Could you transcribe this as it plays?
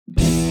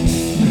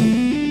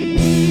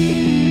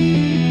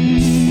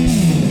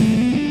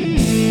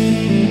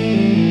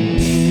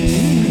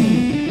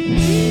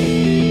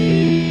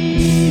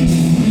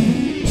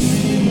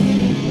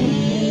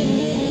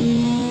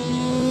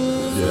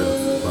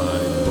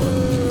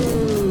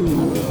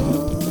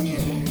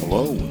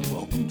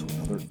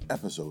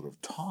episode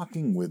of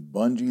Talking with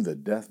Bungie, the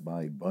Death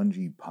by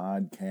Bungie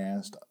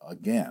podcast.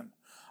 Again,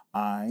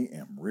 I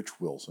am Rich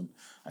Wilson.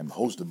 I'm the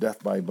host of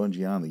Death by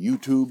Bungie on the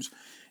YouTubes,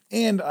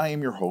 and I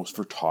am your host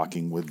for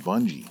Talking with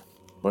Bungie.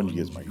 Bungie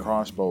is my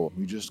crossbow.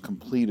 We just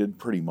completed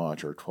pretty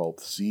much our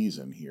 12th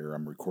season here.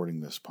 I'm recording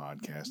this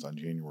podcast on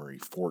January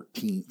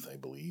 14th, I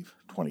believe,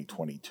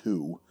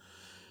 2022.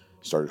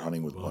 Started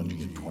hunting with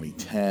Bungie in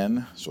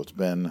 2010, so it's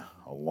been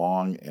a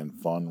long and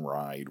fun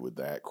ride with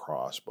that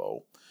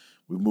crossbow.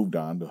 We've moved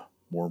on to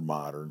more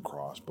modern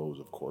crossbows,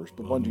 of course,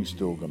 but Bungie's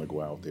still going to go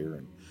out there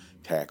and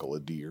tackle a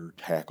deer,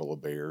 tackle a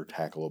bear,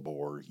 tackle a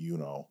boar,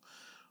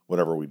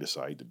 whatever we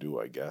decide to do,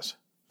 I guess.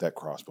 That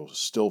crossbow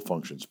still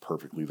functions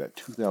perfectly. That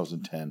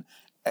 2010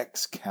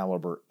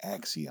 Excalibur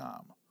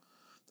Axiom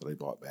that I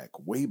bought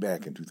way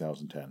back in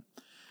 2010,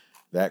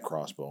 that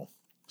crossbow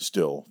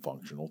still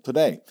functional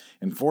today.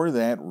 And for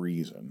that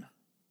reason,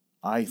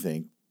 I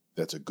think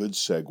that's a good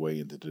segue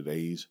into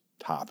today's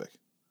topic.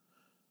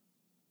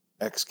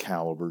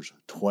 Excalibur's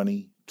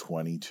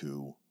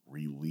 2022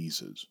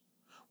 releases.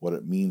 What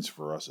it means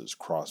for us as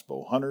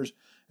crossbow hunters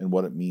and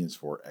what it means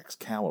for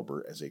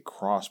Excalibur as a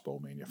crossbow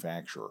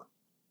manufacturer.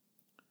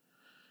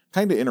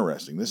 Kind of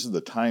interesting. This is the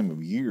time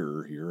of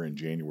year here in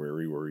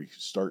January where we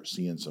start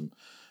seeing some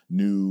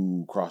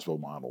new crossbow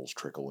models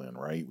trickle in,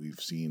 right?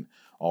 We've seen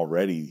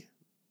already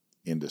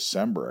in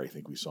December, I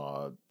think we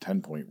saw a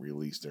 10-point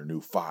release, their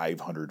new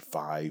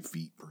 505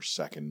 feet per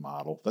second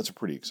model. That's a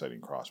pretty exciting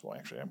crossbow,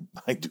 actually.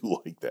 I do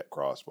like that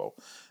crossbow.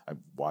 I've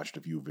watched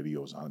a few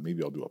videos on it.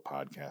 Maybe I'll do a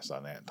podcast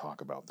on that and talk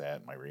about that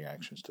and my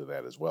reactions to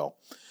that as well.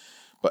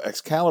 But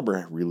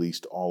Excalibur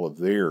released all of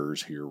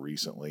theirs here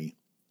recently,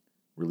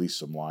 released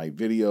some live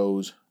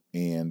videos,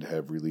 and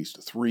have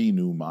released 3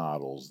 new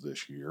models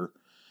this year.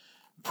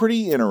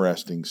 Pretty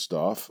interesting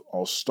stuff.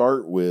 I'll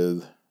start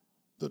with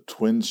the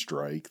Twin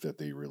Strike that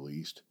they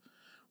released,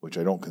 which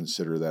I don't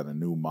consider that a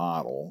new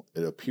model.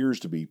 It appears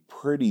to be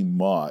pretty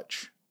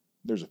much,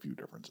 there's a few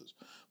differences,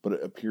 but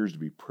it appears to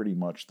be pretty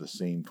much the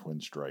same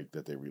Twin Strike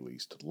that they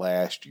released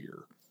last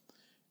year,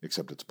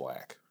 except it's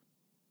black.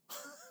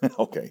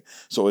 Okay,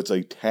 so it's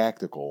a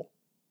tactical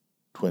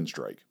Twin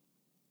Strike.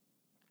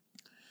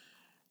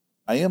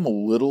 I am a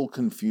little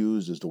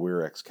confused as to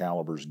where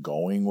Excalibur's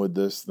going with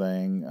this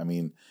thing. I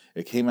mean,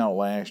 it came out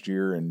last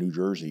year and New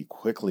Jersey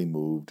quickly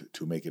moved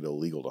to make it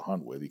illegal to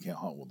hunt with. You can't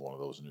hunt with one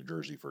of those in New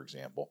Jersey, for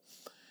example.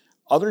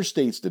 Other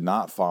states did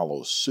not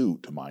follow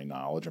suit, to my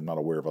knowledge. I'm not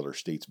aware of other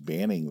states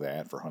banning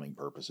that for hunting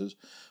purposes,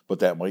 but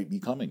that might be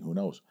coming. Who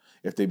knows?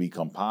 If they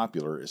become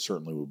popular, it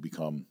certainly will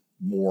become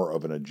more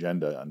of an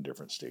agenda on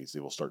different states.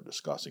 They will start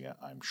discussing it,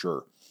 I'm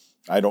sure.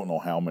 I don't know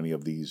how many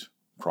of these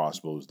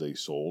crossbows they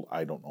sold.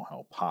 I don't know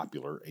how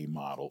popular a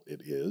model it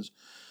is,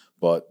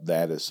 but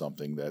that is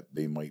something that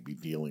they might be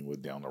dealing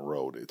with down the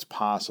road. It's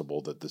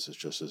possible that this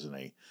isn't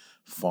a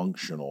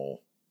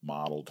functional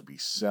model to be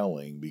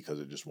selling because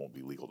it just won't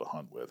be legal to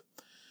hunt with.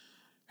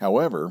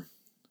 However,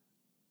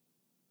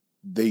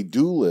 they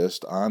do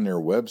list on their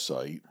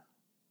website,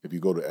 if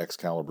you go to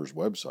Excalibur's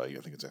website,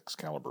 I think it's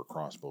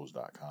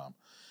excaliburcrossbows.com,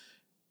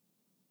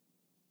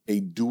 a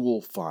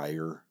dual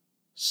fire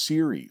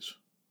series.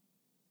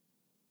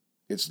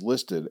 It's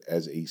listed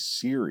as a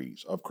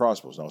series of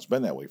crossbows. Now, it's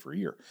been that way for a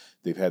year.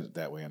 They've had it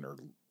that way on their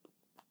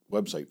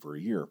website for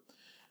a year.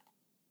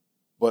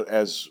 But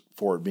as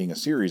for it being a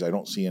series, I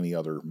don't see any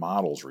other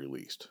models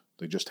released.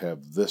 They just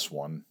have this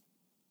one,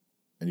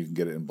 and you can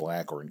get it in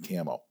black or in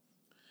camo.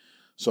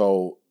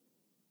 So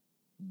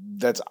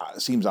that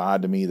seems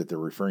odd to me that they're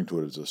referring to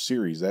it as a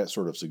series. That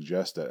sort of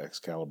suggests that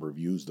Excalibur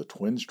views the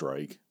Twin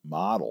Strike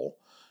model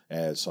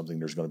as something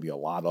there's going to be a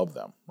lot of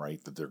them, right?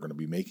 That they're going to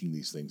be making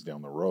these things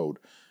down the road.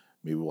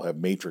 Maybe we'll have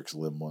matrix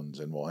limb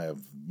ones, and we'll have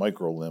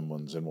micro limb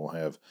ones, and we'll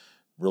have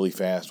really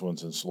fast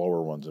ones and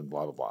slower ones, and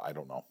blah, blah, blah. I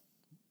don't know.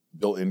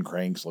 Built-in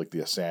cranks like the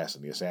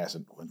Assassin. The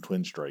Assassin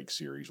Twin Strike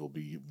series will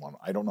be one.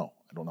 I don't know.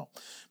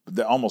 But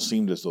that almost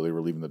seemed as though they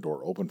were leaving the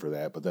door open for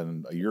that, but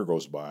then a year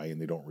goes by,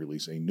 and they don't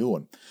release a new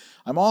one.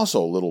 I'm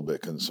also a little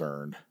bit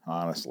concerned,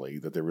 honestly,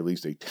 that they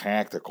released a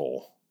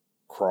tactical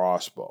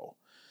crossbow.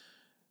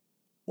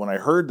 When I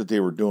heard that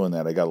they were doing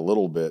that, I got a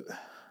little bit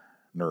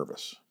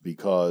nervous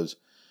because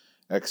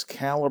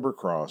Excalibur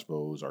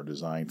crossbows are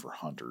designed for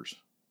hunters,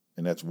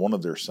 and that's one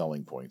of their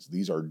selling points.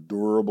 These are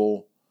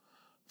durable,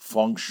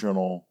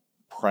 functional,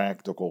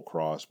 practical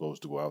crossbows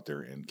to go out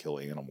there and kill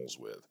animals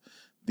with.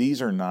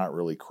 These are not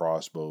really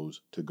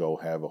crossbows to go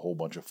have a whole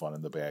bunch of fun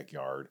in the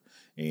backyard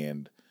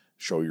and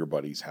show your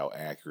buddies how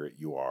accurate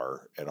you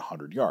are at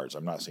 100 yards.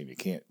 I'm not saying you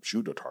can't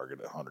shoot a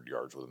target at 100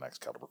 yards with an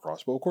Excalibur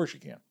crossbow. Of course you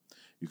can.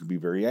 You can be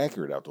very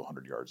accurate out to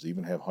 100 yards. They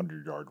even have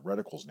 100-yard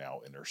reticles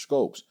now in their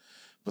scopes.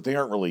 But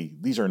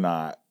these are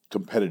not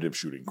competitive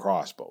shooting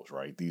crossbows,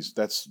 right?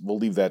 We'll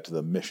leave that to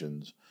the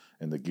missions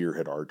and the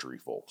gearhead archery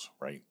folks,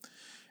 right?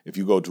 If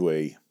you go to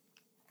a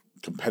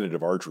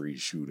competitive archery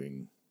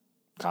shooting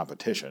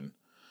competition,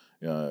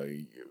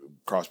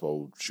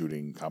 crossbow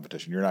shooting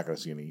competition, you're not going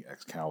to see any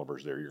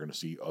Excaliburs there. You're going to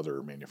see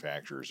other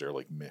manufacturers there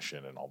like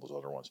Mission and all those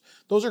other ones.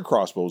 Those are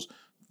crossbows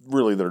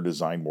really that are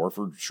designed more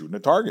for shooting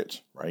at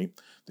targets, right?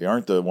 They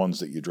aren't the ones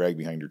that you drag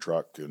behind your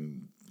truck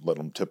and let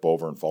them tip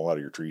over and fall out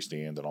of your tree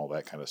stand and all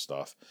that kind of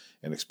stuff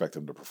and expect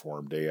them to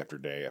perform day after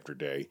day after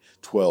day,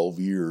 12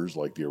 years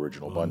like the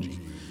original Bungie.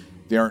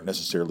 They aren't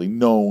necessarily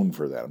known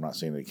for that. I'm not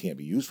saying they can't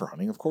be used for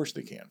hunting. Of course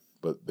they can,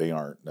 but they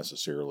aren't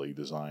necessarily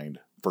designed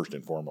first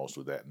and foremost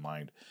with that in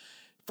mind.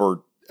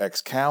 For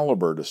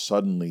Excalibur to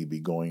suddenly be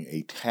going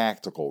a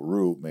tactical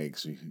route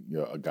makes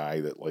a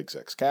guy that likes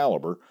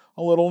Excalibur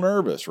a little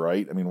nervous,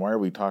 right? I mean, why are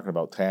we talking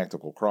about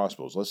tactical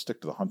crossbows? Let's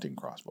stick to the hunting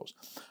crossbows.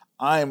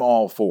 I'm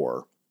all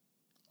for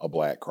a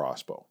black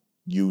crossbow.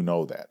 You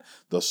know that.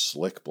 The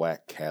slick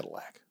black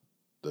Cadillac,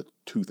 the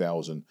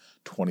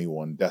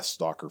 2021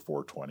 Deathstalker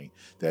 420,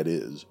 that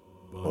is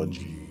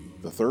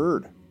Bungie the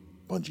third.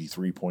 Bungie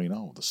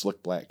 3.0, the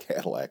slick black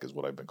Cadillac is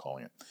what I've been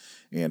calling it.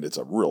 And it's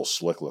a real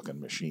slick looking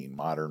machine,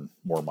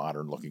 more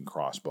modern looking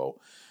crossbow.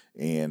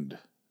 And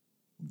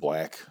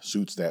black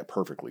suits that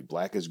perfectly.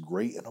 Black is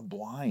great in a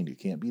blind. You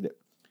can't beat it.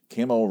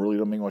 Camo really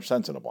doesn't make much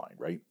sense in a blind,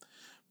 right?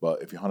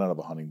 But if you hunt out of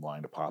a hunting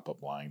blind, a pop-up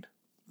blind,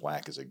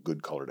 black is a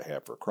good color to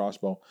have for a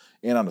crossbow.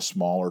 And on a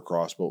smaller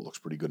crossbow, it looks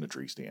pretty good in a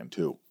tree stand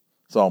too.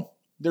 So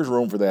there's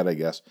room for that, I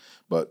guess.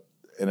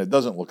 And it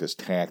doesn't look as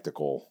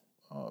tactical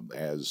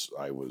as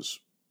I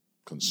was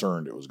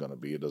concerned it was going to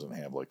be. It doesn't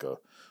have like a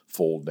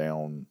fold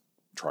down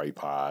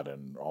tripod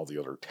and all the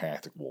other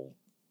tactical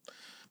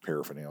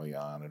paraphernalia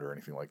on it or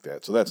anything like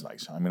that. So that's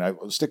nice. I mean, I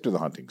stick to the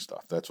hunting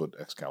stuff. That's what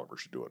Excalibur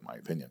should do, in my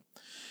opinion.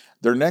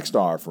 Their next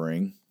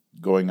offering,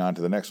 going on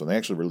to the next one, they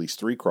actually released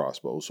 3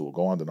 crossbows, so we'll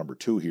go on to number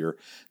 2 here.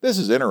 This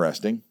is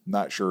interesting.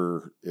 Not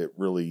sure it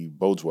really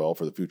bodes well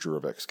for the future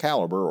of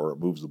Excalibur, or it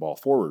moves the ball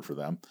forward for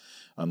them,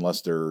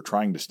 unless they're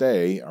trying to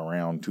stay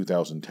around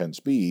 2010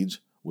 speeds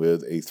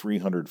with a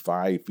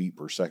 305 feet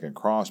per second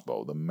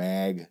crossbow, the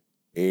Mag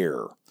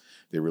Air.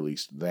 They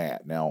released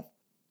that. Now,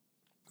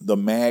 the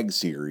Mag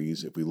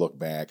series, if we look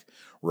back,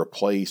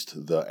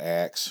 replaced the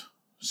Axe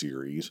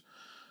series.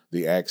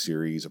 The Axe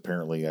series,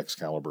 apparently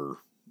Excalibur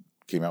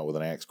came out with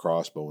an Axe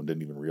crossbow and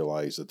didn't even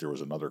realize that there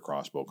was another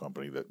crossbow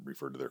company that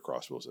referred to their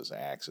crossbows as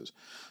Axes.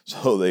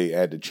 So they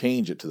had to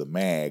change it to the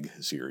Mag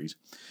series.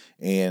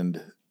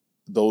 And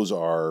those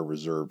are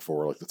reserved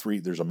for, like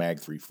there's a Mag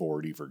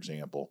 340, for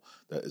example,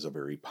 that is a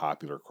very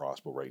popular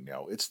crossbow right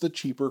now. It's the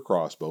cheaper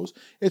crossbows.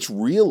 It's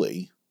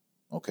really,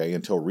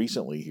 until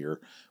recently here,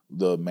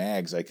 the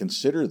Mags, I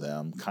consider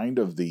them kind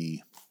of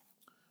the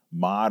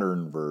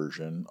modern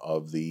version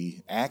of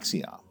the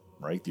Axiom,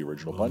 right? The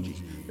original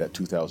Bungie, that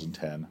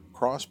 2010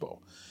 crossbow.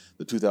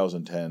 The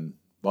 2010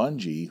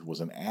 Bungie was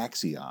an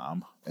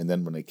Axiom, and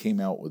then when they came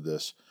out with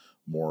this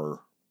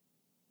more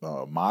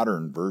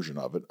modern version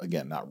of it,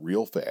 again, not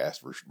real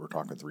fast, we're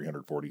talking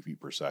 340 feet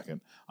per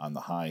second on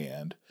the high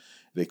end,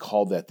 they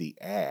called that the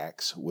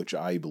Axe, which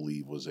I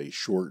believe was a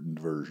shortened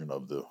version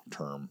of the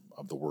term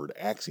of the word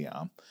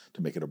Axiom,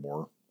 to make it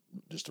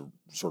just to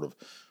sort of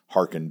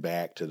harken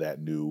back to that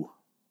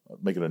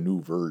make it a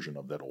new version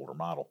of that older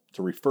model,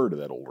 to refer to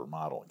that older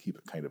model and keep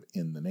it kind of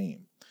in the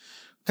name.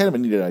 Kind of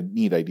a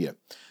neat idea.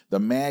 The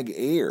Mag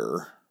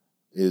Air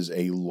is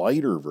a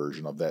lighter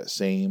version of that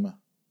same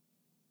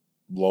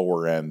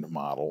lower end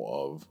model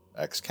of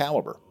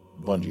Excalibur.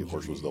 Bungie, of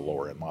course, was the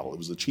lower end model. It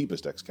was the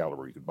cheapest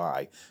Excalibur you could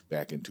buy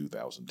back in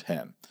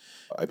 2010.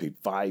 I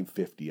paid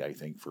 $550, I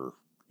think, for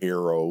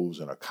arrows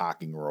and a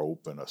cocking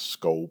rope and a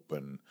scope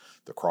and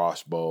the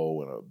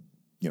crossbow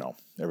and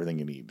everything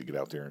you need to get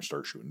out there and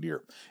start shooting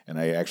deer. And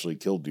I actually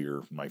killed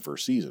deer my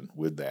first season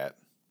with that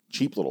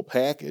cheap little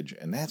package,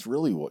 and that's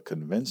really what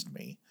convinced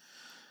me.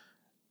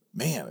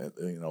 Man,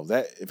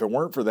 that if it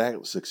weren't for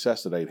that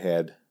success that I'd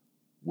had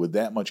with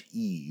that much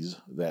ease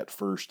that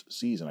first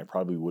season, I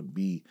probably wouldn't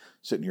be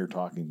sitting here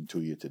talking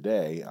to you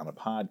today on a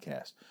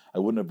podcast. I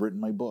wouldn't have written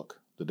my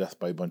book, The Death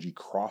by Bungie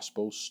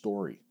Crossbow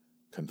Story,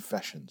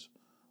 Confessions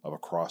of a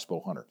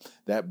Crossbow Hunter.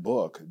 That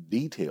book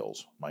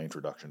details my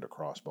introduction to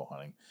crossbow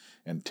hunting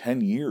and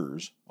 10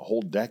 years, a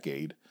whole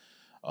decade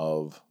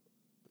of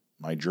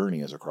my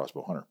journey as a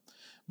crossbow hunter,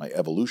 my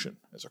evolution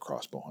as a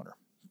crossbow hunter,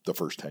 the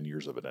first 10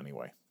 years of it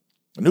anyway.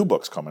 A new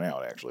book's coming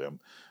out, actually. I'm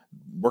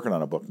working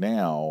on a book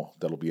now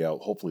that'll be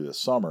out hopefully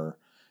this summer,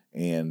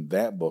 and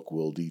that book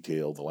will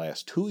detail the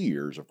last 2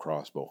 years of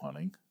crossbow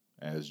hunting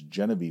as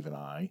Genevieve and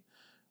I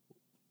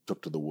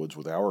took to the woods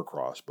with our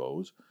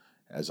crossbows,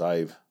 as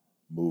I've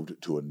moved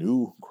to a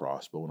new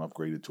crossbow and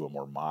upgraded to a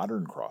more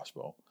modern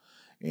crossbow.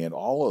 And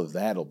all of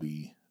that will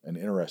be an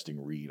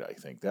interesting read, I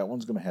think. That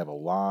one's going to have a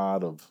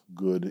lot of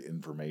good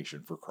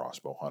information for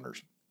crossbow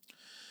hunters.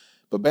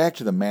 But back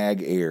to the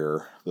Mag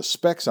Air, the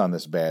specs on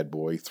this bad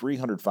boy,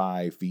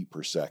 305 feet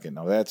per second.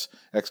 Now that's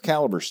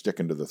Excalibur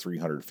sticking to the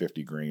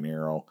 350 grain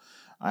arrow.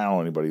 I don't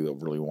know anybody that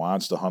really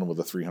wants to hunt with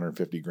a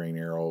 350 grain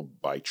arrow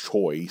by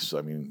choice.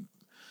 I mean,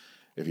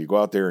 if you go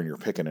out there and you're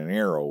picking an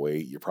arrow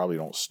weight, you probably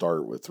don't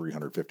start with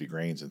 350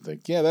 grains and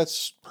think, yeah,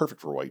 that's perfect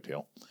for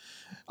whitetail.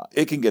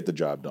 It can get the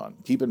job done.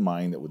 Keep in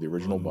mind that with the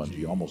original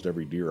Bungie, almost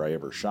every deer I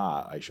ever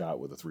shot, I shot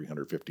with a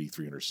 350,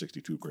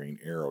 362 grain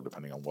arrow,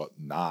 depending on what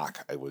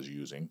nock I was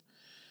using.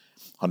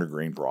 100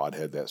 grain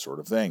broadhead, that sort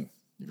of thing.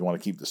 If you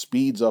want to keep the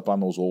speeds up on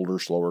those older,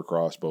 slower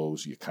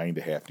crossbows, you kind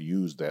of have to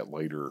use that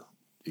lighter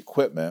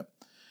equipment.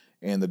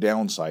 And the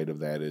downside of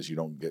that is you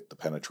don't get the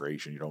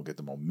penetration, you don't get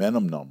the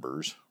momentum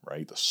numbers,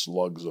 right? The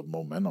slugs of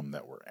momentum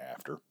that we're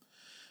after.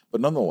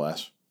 But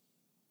nonetheless,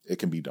 it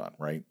can be done,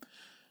 right?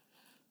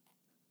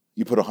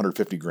 You put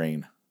 150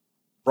 grain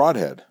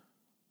broadhead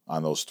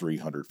on those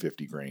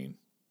 350 grain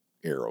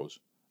arrows.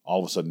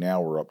 All of a sudden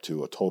now we're up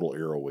to a total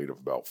arrow weight of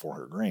about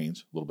 400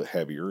 grains, a little bit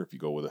heavier if you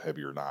go with a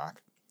heavier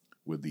nock,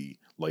 with the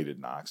lighted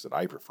nocks that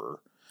I prefer.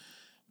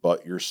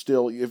 But you're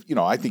still,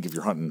 I think if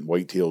you're hunting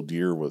white-tailed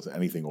deer with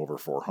anything over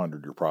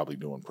 400, you're probably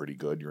doing pretty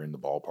good. You're in the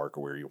ballpark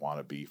of where you want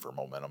to be for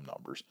momentum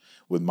numbers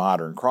with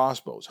modern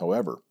crossbows.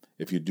 However,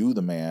 if you do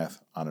the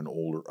math on an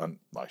older,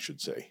 I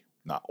should say,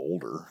 not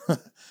older,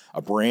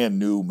 a brand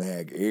new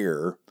Mag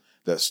Air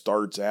that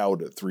starts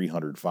out at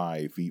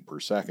 305 feet per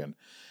second,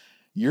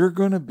 you're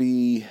going to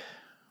be,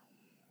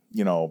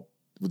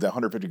 with that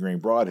 150 grain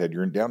broadhead,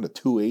 you're down to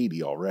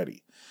 280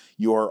 already.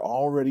 You are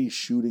already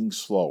shooting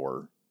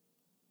slower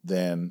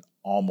than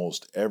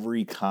almost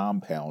every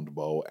compound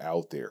bow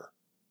out there.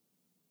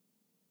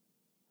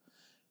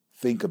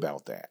 Think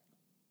about that.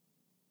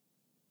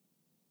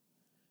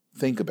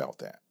 Think about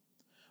that.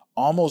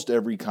 Almost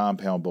every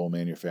compound bow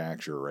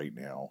manufacturer right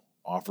now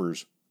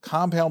offers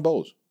compound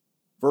bows,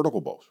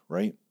 vertical bows,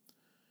 right?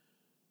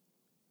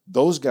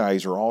 Those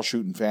guys are all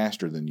shooting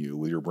faster than you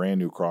with your brand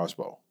new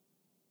crossbow.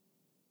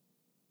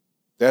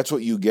 That's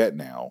what you get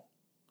now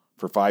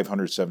for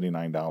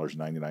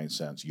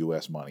 $579.99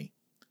 US money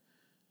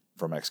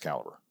from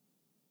Excalibur.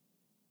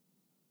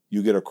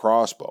 You get a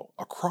crossbow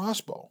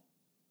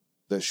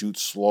that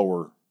shoots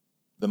slower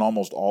than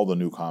almost all the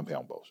new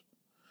compound bows.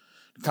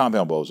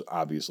 Compound bows,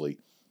 obviously,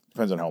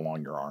 depends on how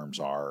long your arms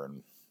are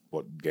and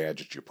what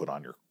gadgets you put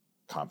on your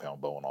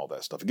compound bow and all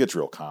that stuff. It gets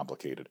real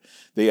complicated.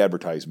 They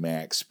advertise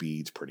max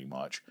speeds pretty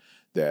much.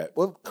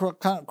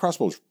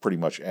 Crossbows pretty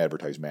much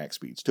advertise max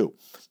speeds too,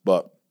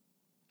 but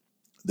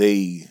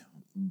they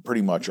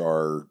pretty much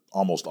are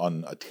almost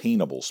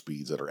unattainable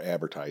speeds that are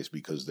advertised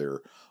because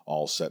they're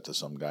all set to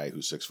some guy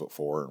who's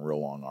 6'4" and real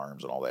long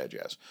arms and all that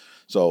jazz.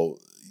 So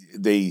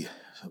they,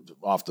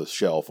 off the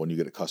shelf, when you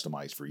get it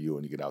customized for you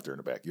and you get out there in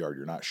the backyard,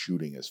 you're not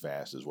shooting as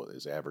fast as what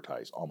is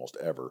advertised almost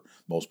ever.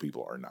 Most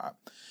people are not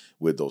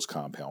with those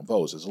compound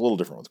bows. It's a little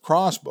different with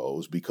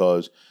crossbows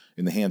because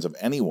in the hands of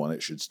anyone,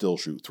 it should still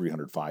shoot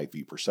 305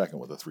 feet per second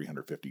with a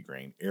 350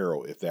 grain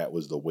arrow if that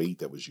was the weight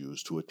that was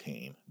used to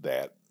attain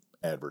that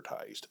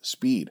advertised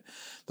speed.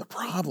 The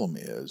problem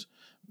is,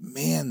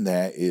 man,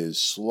 that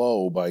is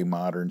slow by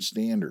modern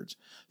standards.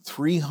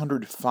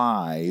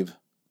 305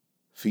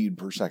 feet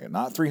per second,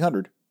 not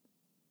 300,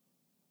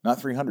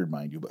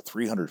 mind you, but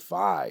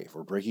 305.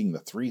 We're breaking the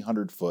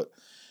 300 foot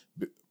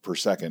per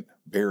second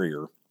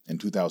barrier in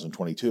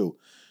 2022.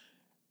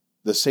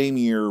 The same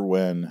year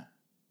when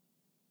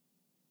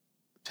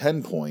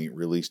 10 Point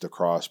released a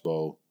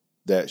crossbow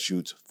that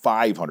shoots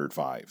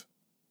 505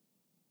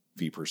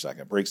 feet per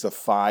second, breaks the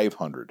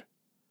 500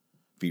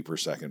 feet per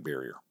second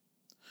barrier.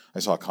 I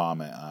saw a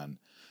comment on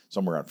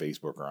somewhere on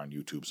Facebook or on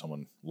YouTube,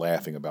 someone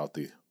laughing about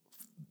the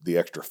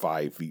extra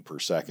 5 feet per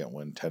second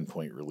when 10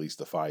 Point released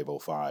the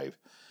 505,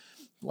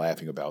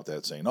 laughing about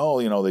that, saying,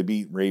 they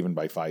beat Raven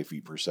by 5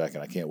 feet per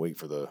second. I can't wait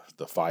for the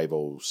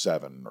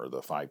 507 or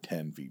the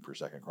 510 feet per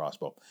second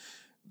crossbow.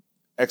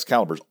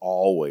 Excalibur's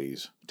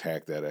always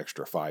tacked that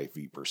extra 5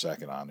 feet per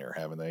second on there,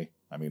 haven't they?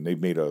 I mean, they've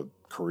made a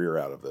career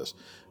out of this.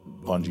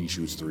 Bungie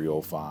shoots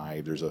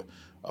 305. There's a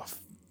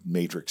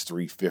Matrix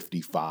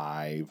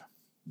 355.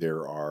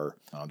 There's a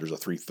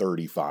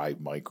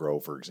 335 micro,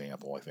 for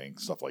example, I think,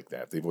 stuff like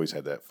that. They've always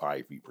had that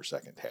 5 feet per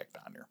second tacked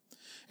on there.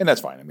 And that's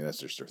fine. I mean, that's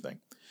just their thing.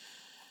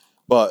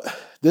 But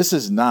this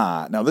is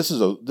not. Now,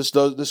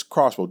 this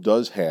crossbow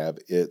does have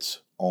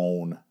its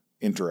own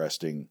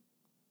interesting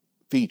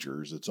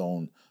features, its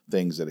own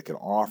things that it can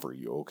offer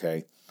you,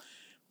 okay?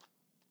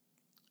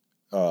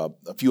 A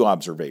few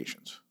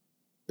observations.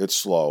 It's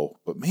slow,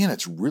 but man,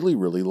 it's really,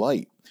 really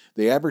light.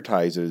 They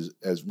advertise it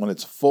as when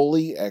it's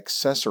fully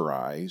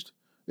accessorized,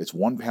 it's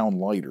 1 pound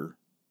lighter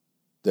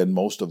than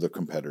most of the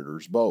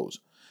competitors' bows.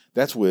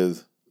 That's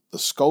with the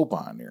scope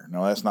on there.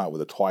 Now, that's not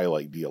with a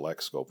Twilight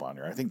DLX scope on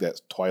there. I think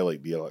that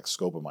Twilight DLX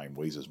scope of mine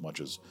weighs as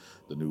much as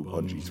the new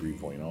Bungie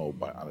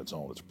 3.0 on its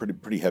own. It's a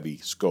pretty heavy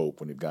scope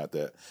when you've got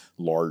that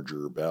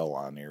larger bell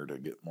on there to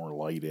get more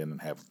light in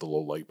and have the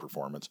low light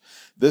performance.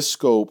 This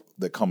scope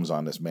that comes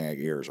on this Mag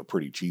Air is a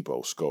pretty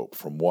cheapo scope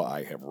from what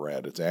I have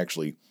read. It's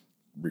actually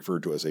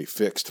referred to as a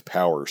fixed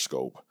power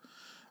scope.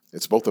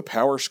 It's both a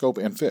power scope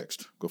and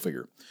fixed. Go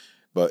figure.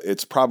 But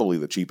it's probably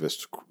the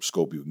cheapest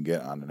scope you can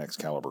get on an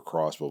Excalibur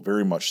crossbow,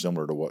 very much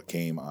similar to what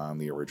came on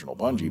the original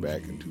Bungie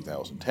back in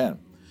 2010.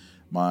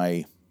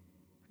 My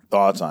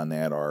thoughts on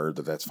that are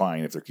that that's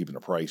fine if they're keeping the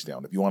price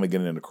down. If you want to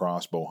get into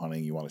crossbow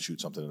hunting, you want to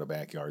shoot something in the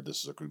backyard,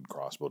 this is a good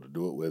crossbow to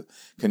do it with.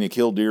 Can you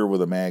kill deer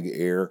with a Mag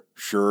Air?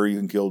 Sure, you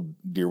can kill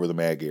deer with a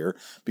Mag Air,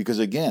 because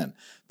again,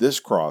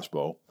 this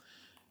crossbow,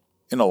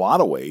 in a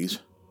lot of ways,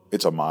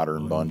 It's a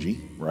modern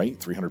bungee, right?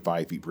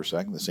 305 feet per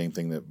second, the same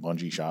thing that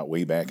Bungie shot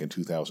way back in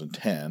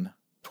 2010,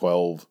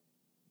 12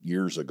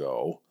 years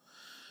ago.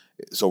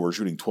 So we're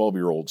shooting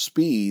 12-year-old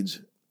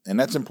speeds, and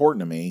that's important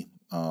to me.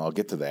 I'll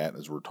get to that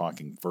as we're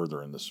talking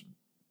further in this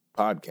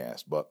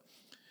podcast, but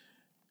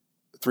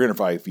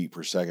 305 feet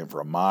per second for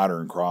a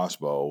modern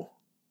crossbow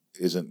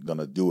isn't going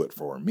to do it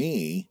for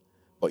me,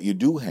 but you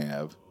do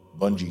have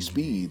Bungie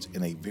speeds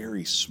in a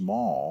very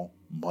small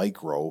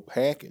micro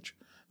package.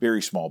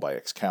 Very small by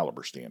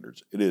Excalibur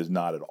standards. It is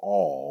not at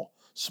all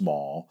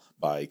small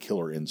by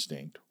Killer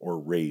Instinct or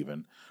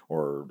Raven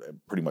or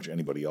pretty much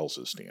anybody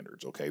else's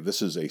standards, okay?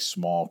 This is a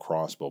small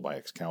crossbow by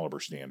Excalibur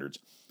standards,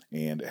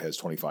 and it has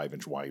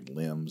 25-inch wide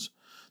limbs.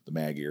 The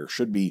mag air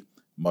should be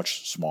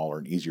much smaller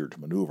and easier to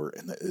maneuver,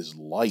 and it is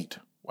light.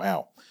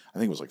 Wow. I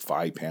think it was like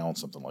 5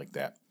 pounds, something like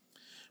that.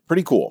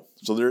 Pretty cool.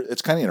 So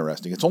it's kind of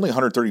interesting. It's only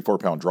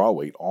 134-pound draw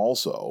weight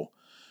also,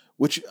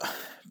 which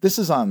this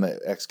is on the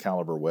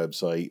Excalibur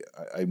website.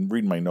 I'm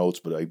reading my notes,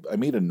 but I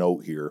made a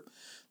note here.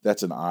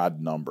 That's an odd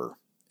number.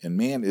 And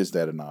man, is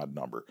that an odd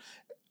number.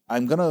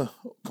 I'm going to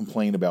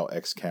complain about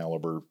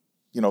Excalibur.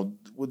 You know,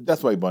 with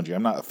Death by Bungie,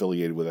 I'm not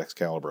affiliated with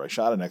Excalibur. I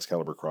shot an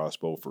Excalibur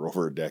crossbow for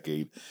over a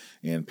decade,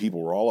 and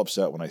people were all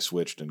upset when I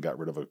switched and got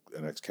rid of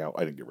an Excalibur.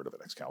 I didn't get rid of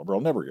an Excalibur.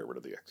 I'll never get rid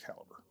of the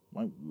Excalibur.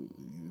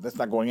 That's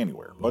not going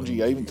anywhere.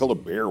 Bungie, I even killed a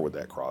bear with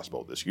that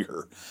crossbow this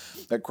year.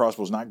 That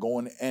crossbow's not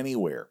going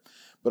anywhere.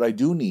 But I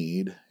do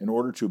need, in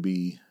order to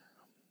be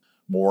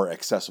more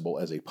accessible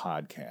as a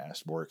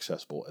podcast, more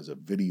accessible as a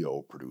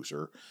video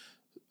producer,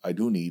 I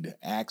do need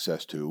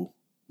access to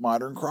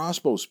modern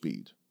crossbow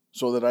speeds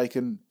so that I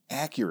can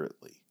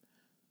accurately,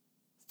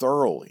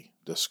 thoroughly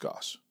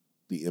discuss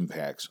the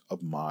impacts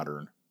of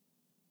modern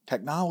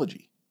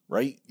technology,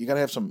 right? You got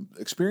to have some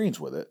experience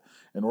with it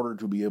in order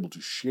to be able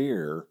to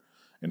share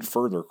and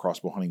further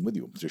crossbow hunting with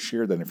you, to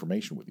share that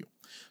information with you.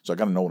 So I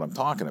got to know what I'm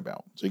talking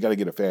about. So you got to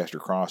get a faster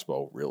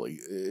crossbow, really.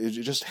 It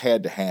just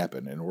had to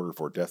happen in order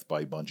for Death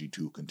by Bungie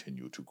to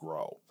continue to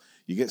grow.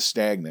 You get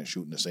stagnant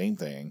shooting the same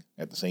thing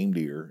at the same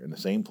deer, in the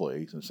same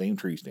place, in the same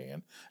tree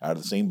stand, out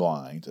of the same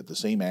blinds, at the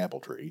same apple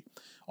tree,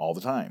 all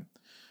the time.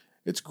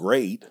 It's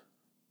great.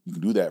 You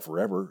can do that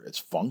forever. It's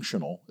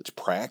functional. It's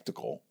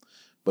practical.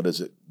 But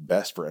is it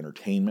best for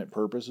entertainment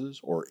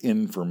purposes or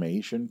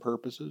information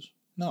purposes?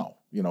 No.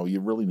 You know, you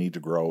really need to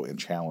grow and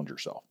challenge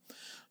yourself.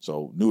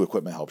 So new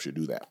equipment helps you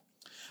do that.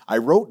 I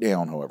wrote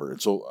down, however,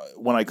 and so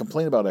when I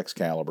complain about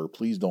Excalibur,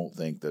 please don't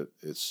think that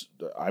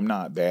I'm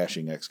not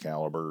bashing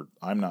Excalibur.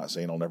 I'm not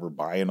saying I'll never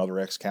buy another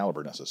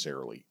Excalibur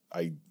necessarily.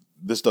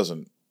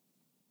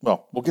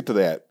 Well, we'll get to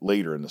that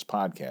later in this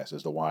podcast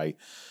as to why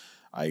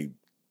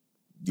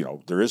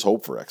there is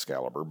hope for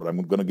Excalibur, but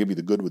I'm going to give you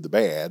the good with the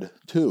bad,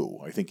 too.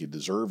 I think you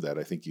deserve that.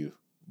 I think you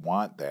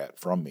want that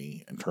from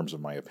me in terms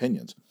of my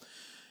opinions.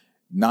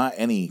 Not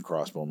any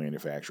crossbow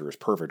manufacturer is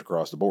perfect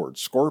across the board.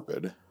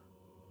 Scorpid,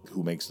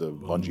 who makes the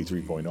Bungie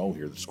 3.0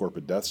 here, the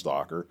Scorpid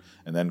Deathstalker,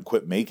 and then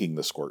quit making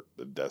the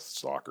Scorpid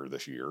Deathstalker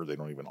this year. They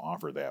don't even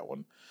offer that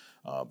one,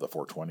 the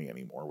 420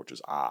 anymore, which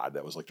is odd.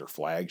 That was like their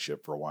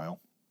flagship for a while.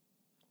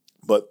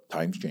 But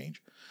times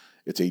change.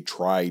 It's a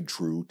tried,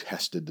 true,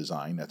 tested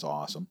design. That's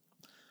awesome.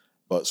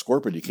 But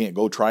Scorpid, you can't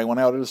go try one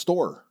out at a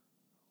store.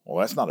 Well,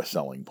 that's not a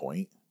selling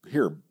point.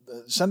 Here,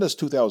 send us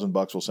 $2,000.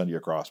 We'll send you a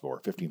crossbow,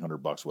 or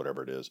 $1,500,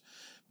 whatever it is.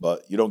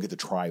 But you don't get to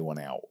try one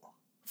out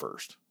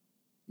first.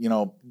 You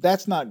know,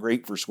 that's not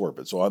great for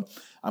Scorpid. So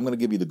I'm going to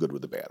give you the good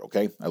with the bad,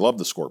 okay? I love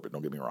the Scorpid,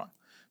 don't get me wrong.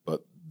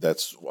 But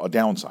that's a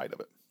downside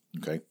of it,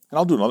 okay? And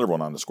I'll do another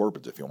one on the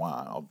Scorpids if you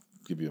want. I'll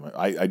give you.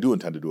 I do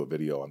intend to do a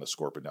video on the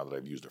Scorpid now that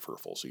I've used it for a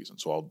full season.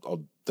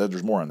 So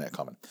there's more on that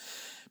coming.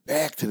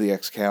 Back to the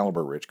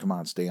Excalibur, Rich. Come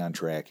on, stay on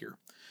track here.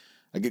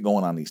 I get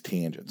going on these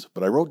tangents,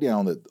 but I wrote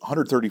down that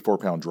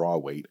 134-pound draw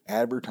weight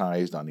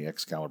advertised on the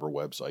Excalibur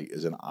website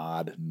is an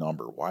odd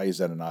number. Why is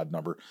that an odd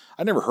number?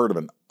 I never heard of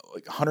an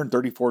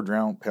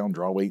 134-pound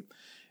draw weight.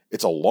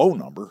 It's a low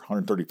number,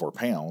 134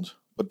 pounds,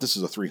 but this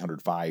is a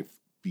 305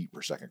 feet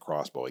per second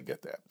crossbow. I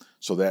get that.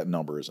 So that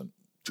number isn't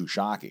too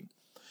shocking.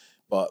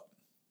 But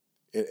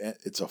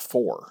it's a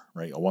 4,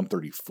 right? A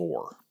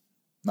 134,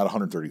 not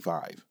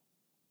 135,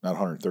 not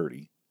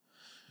 130.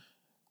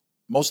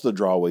 Most of the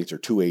draw weights are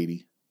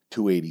 280.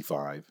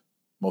 285.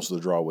 Most of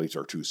the draw weights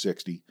are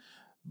 260.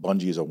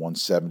 Bungie is a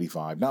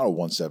 175, not a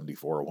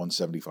 174, a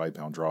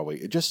 175-pound draw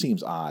weight. It just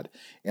seems odd.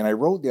 And I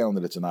wrote down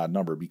that it's an odd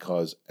number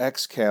because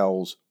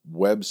Excal's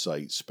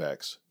website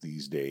specs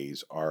these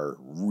days are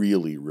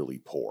really,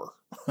 really poor.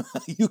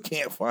 You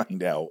can't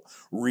find out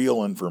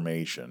real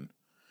information.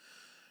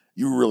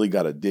 You really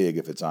got to dig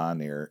if it's on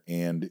there,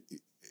 and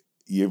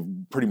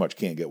you pretty much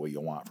can't get what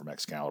you want from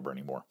Excalibur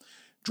anymore.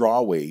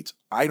 Draw weights,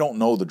 I don't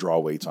know the draw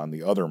weights on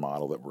the other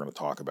model that we're going to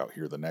talk about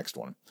here, the next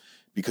one,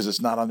 because it's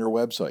not on their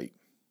website,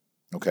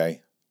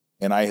 okay?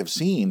 And I have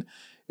seen,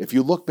 if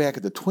you look back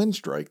at the Twin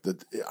Strike,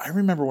 I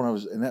remember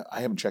when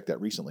I haven't checked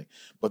that recently,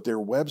 but their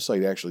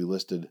website actually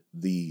listed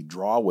the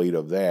draw weight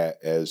of that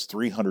as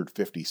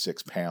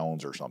 356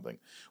 pounds or something,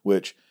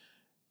 which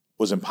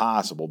was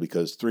impossible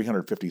because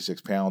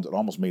 356 pounds, it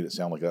almost made it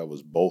sound like that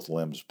was both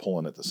limbs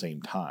pulling at the same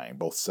time,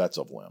 both sets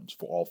of limbs,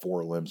 all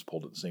 4 limbs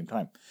pulled at the same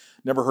time.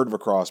 Never heard of a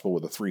crossbow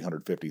with a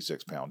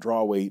 356 pound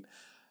draw weight.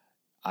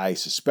 I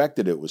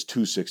suspected it was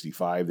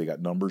 265. They got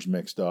numbers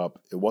mixed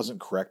up. It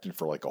wasn't corrected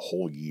for like a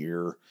whole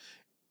year.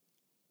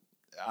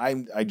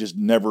 I just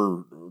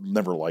never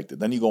liked it.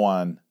 Then you go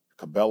on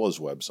Cabela's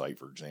website,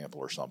 for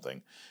example, or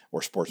something,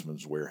 or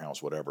Sportsman's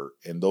Warehouse, whatever,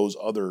 and those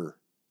other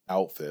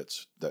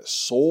outfits that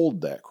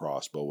sold that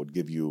crossbow would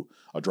give you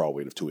a draw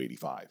weight of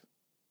 285,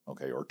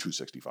 okay, or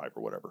 265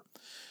 or whatever.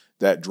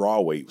 That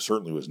draw weight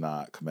certainly was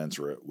not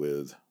commensurate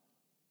with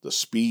the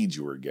speeds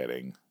you were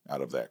getting out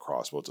of that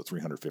crossbow. It's a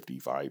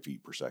 355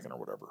 feet per second or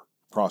whatever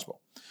crossbow.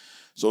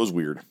 So it was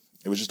weird.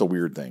 It was just a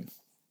weird thing.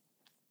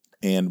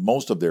 And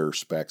most of their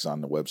specs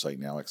on the website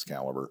now,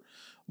 Excalibur,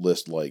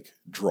 list like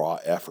draw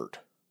effort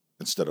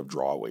instead of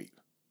draw weight.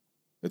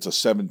 It's a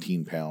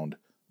 17-pound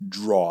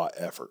draw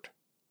effort,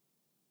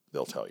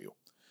 they'll tell you.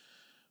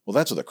 Well,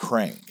 that's with a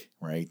crank,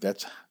 right?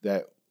 That's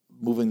that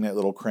moving that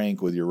little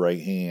crank with your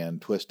right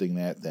hand, twisting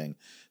that thing,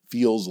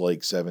 feels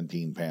like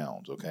 17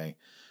 pounds, okay?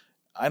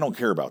 I don't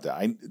care about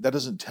that. That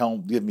doesn't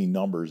give me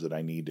numbers that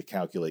I need to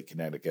calculate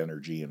kinetic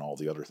energy and all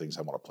the other things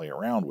I want to play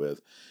around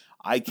with.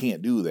 I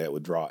can't do that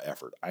with draw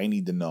effort. I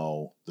need to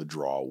know the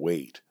draw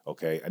weight,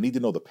 okay? I need to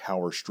know the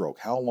power stroke.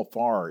 How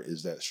far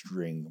is that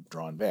string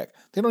drawn back?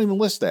 They don't even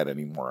list that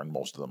anymore on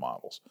most of the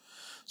models.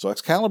 So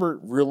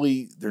Excalibur,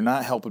 really, they're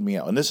not helping me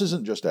out. And this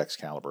isn't just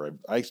Excalibur.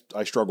 I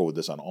struggle with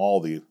this on all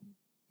the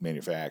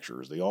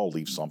manufacturers. They all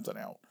leave something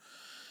out.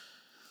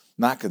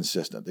 Not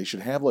consistent. They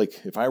should have,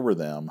 like, if I were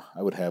them,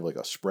 I would have like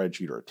a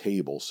spreadsheet or a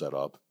table set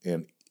up,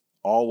 and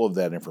all of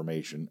that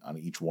information on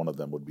each one of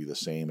them would be the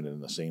same and in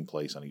the same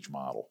place on each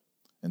model.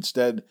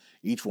 Instead,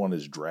 each one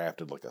is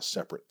drafted like a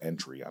separate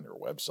entry on their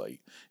website,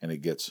 and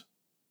it gets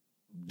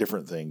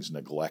different things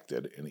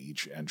neglected in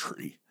each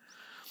entry.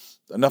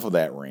 Enough of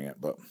that rant,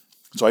 but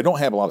so I don't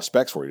have a lot of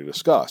specs for you to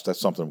discuss.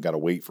 That's something I've got to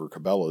wait for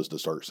Cabela's to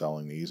start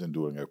selling these and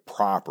doing a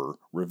proper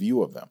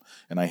review of them.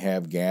 And I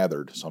have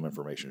gathered some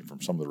information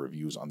from some of the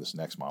reviews on this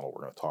next model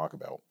we're going to talk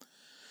about.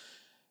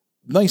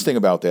 Nice thing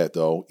about that,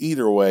 though,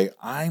 either way,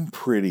 I'm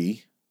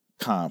pretty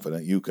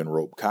confident you can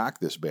rope cock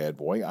this bad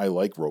boy. I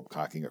like rope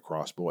cocking a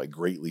crossbow. I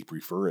greatly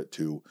prefer it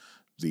to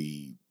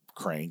the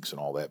cranks and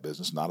all that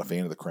business. Not a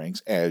fan of the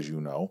cranks, as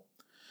you know.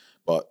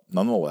 But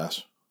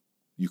nonetheless,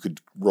 you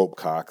could rope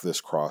cock this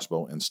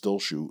crossbow and still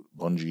shoot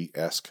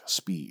bungee-esque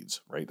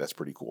speeds, right? That's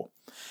pretty cool.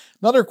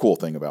 Another cool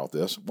thing about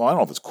this, well, I don't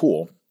know if it's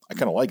cool. I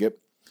kind of like it.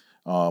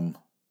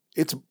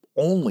 It's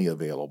only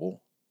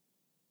available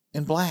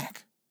in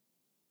black.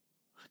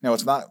 Now,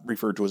 it's not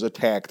referred to as a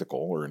tactical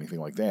or anything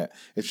like that.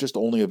 It's just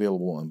only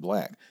available in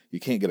black. You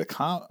can't get a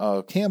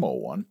camo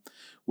one,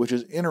 which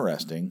is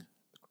interesting,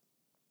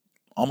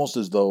 almost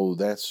as though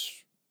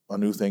that's a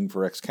new thing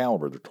for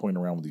Excalibur. They're toying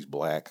around with these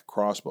black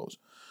crossbows.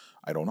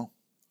 I don't know.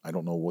 I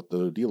don't know what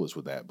the deal is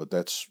with that, but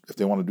that's, if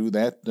they want to do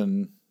that,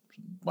 then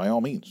by all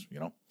means, you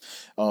know.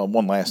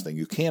 One last thing,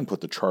 you can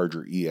put the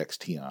Charger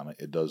EXT on it.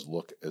 It does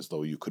look as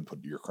though you could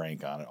put your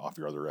crank on it off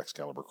your other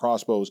Excalibur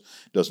crossbows.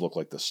 It does look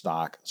like the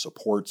stock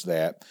supports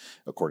that.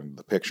 According to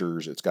the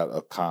pictures, it's got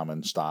a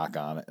common stock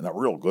on it and a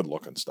real good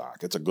looking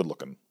stock. It's a good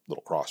looking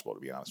little crossbow, to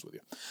be honest with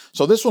you.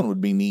 So this one would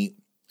be neat.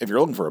 If you're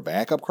looking for a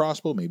backup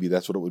crossbow, maybe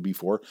that's what it would be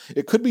for.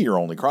 It could be your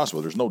only crossbow.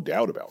 There's no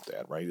doubt about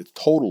that, right? It's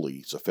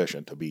totally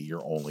sufficient to be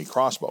your only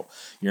crossbow.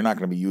 You're not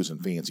going to be using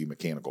fancy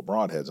mechanical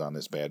broadheads on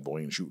this bad boy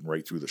and shooting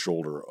right through the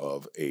shoulder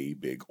of a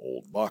big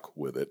old buck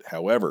with it.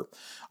 However,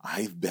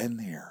 I've been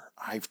there.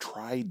 I've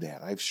tried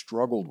that. I've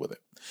struggled with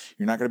it.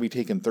 You're not going to be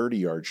taking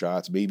 30-yard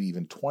shots, maybe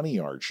even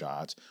 20-yard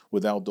shots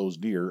without those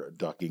deer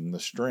ducking the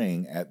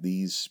string at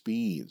these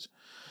speeds.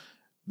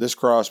 This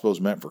crossbow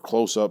is meant for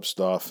close-up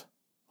stuff.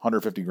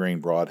 150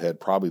 grain broadhead,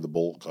 probably the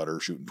bolt cutter,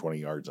 shooting 20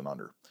 yards and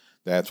under.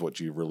 That's what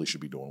you really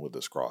should be doing with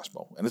this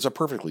crossbow. And it's a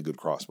perfectly good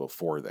crossbow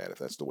for that. If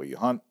that's the way you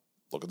hunt,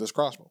 look at this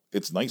crossbow.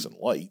 It's nice and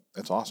light.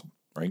 That's awesome,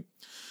 right?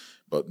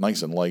 But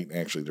nice and light,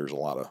 actually, there's a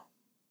lot of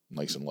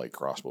nice and light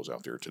crossbows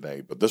out there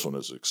today. But this one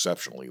is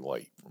exceptionally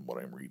light from what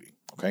I'm reading,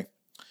 okay?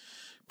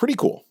 Pretty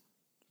cool.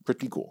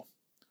 Pretty cool.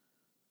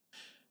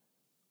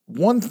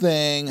 One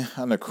thing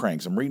on the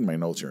cranks, I'm reading my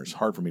notes here. It's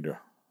hard for me to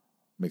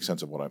make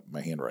sense of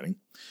my handwriting.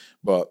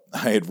 But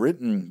I had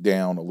written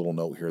down a little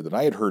note here that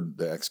I had heard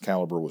that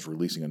Excalibur was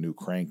releasing a new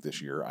crank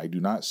this year. I do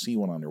not see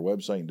one on their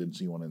website and didn't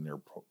see one in their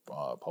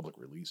public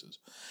releases.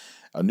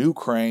 A new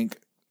crank,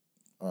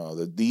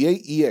 the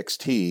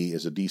EXT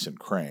is a decent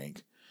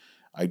crank.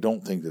 I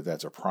don't think that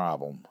that's a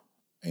problem.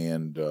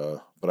 And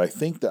but I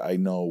think that I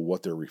know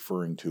what they're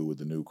referring to with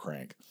the new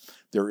crank.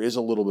 There is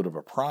a little bit of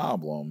a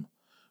problem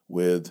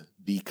with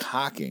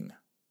decocking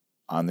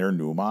on their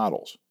new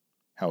models.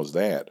 How's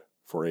that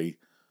for a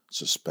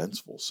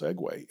suspenseful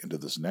segue into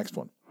this next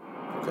one?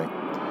 Okay.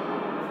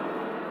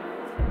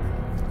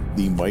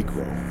 The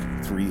Micro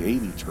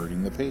 380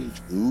 turning the page.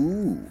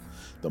 Ooh,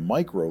 the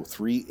Micro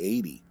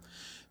 380.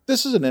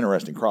 This is an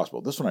interesting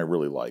crossbow. This one I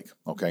really like.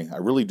 Okay, I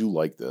really do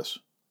like this.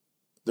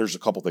 there's a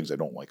couple things I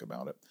don't like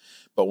about it.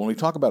 But when we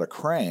talk about a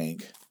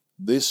crank,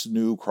 this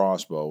new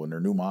crossbow and their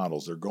new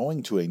models, they're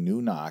going to a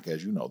new nock,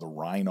 as you know, the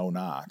Rhino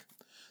nock.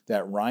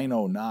 That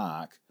Rhino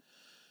nock,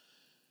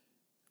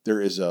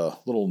 there is a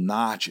little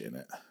notch in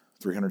it,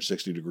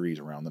 360 degrees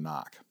around the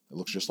nock. It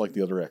looks just like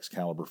the other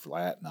Excalibur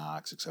flat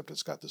nocks, except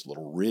it's got this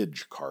little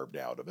ridge carved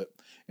out of it.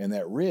 And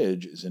that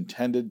ridge is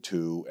intended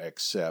to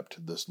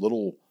accept this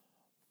little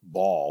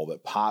ball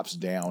that pops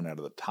down out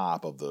of the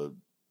top of the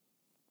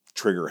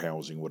trigger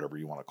housing, whatever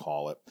you want to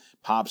call it,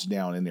 pops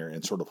down in there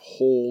and sort of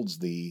holds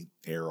the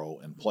arrow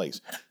in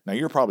place. Now,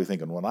 you're probably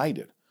thinking what I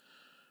did.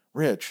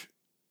 Rich,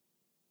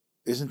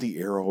 isn't the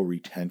arrow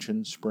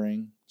retention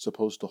spring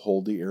supposed to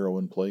hold the arrow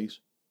in place?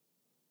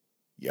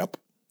 Yep,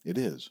 it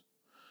is.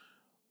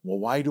 Well,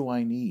 why do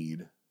I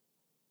need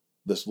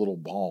this little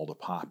ball to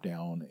pop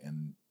down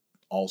and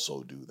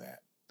also do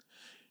that?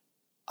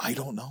 I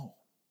don't know.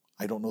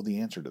 I don't know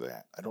the answer to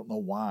that. I don't know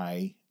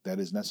why that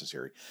is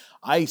necessary.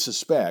 I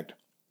suspect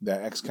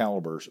that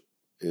Excalibur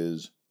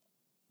is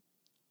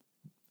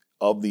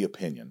of the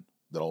opinion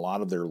that a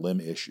lot of their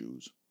limb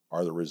issues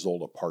are the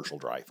result of partial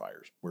dry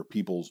fires, where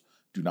people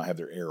do not have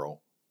their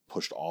arrow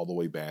pushed all the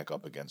way back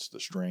up against the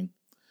string,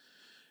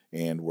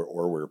 and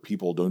where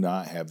people do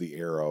not have the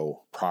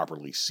arrow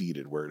properly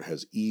seated, where it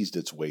has eased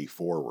its way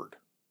forward.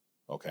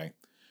 Okay?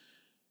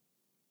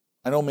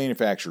 I know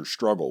manufacturers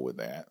struggle with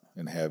that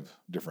and have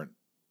different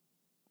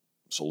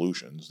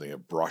solutions. They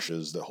have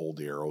brushes that hold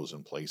the arrows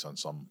in place on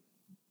some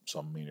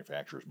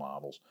manufacturers'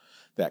 models,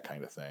 that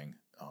kind of thing.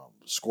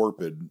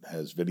 Scorpid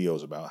has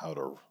videos about how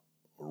to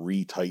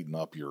retighten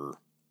up your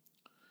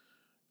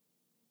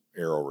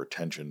arrow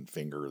retention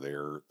finger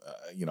there.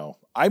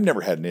 I've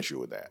never had an issue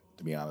with that,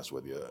 to be honest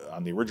with you.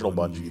 On the original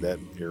bungee, that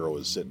arrow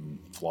is sitting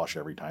flush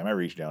every time. I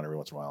reach down every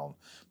once in a while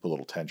and put a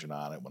little tension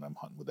on it when I'm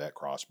hunting with that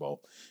crossbow,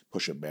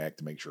 push it back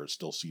to make sure it's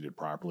still seated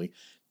properly.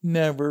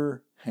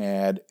 Never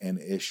had an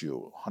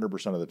issue,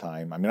 100% of the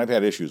time. I mean, I've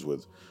had issues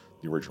with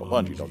the original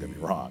bungee, don't get me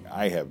wrong.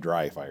 I have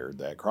dry fired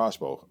that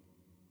crossbow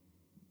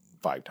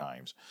 5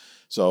 times.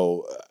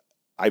 So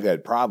I've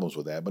had problems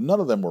with that, but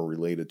none of them were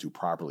related to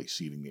properly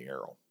seating the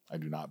arrow. I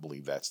do not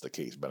believe that's the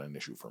case, but an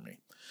issue for me.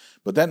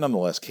 But that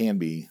nonetheless can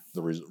be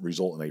the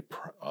result in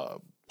a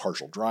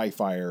partial dry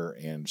fire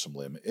and some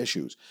limb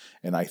issues.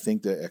 And I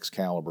think that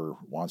Excalibur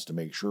wants to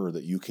make sure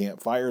that you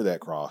can't fire that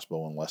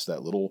crossbow unless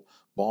that little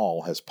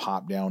ball has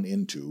popped down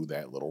into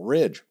that little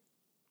ridge.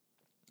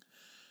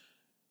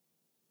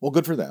 Well,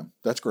 good for them.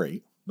 That's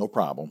great. No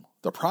problem.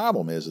 The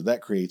problem is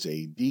that creates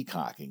a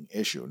decocking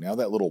issue. Now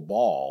that little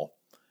ball,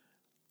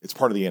 it's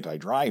part of the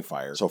anti-dry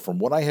fire. So from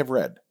what I have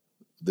read,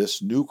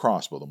 this new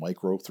crossbow, the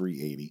Micro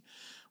 380,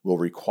 will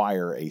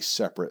require a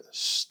separate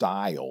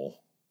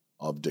style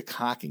of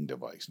decocking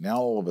device. Now,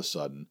 all of a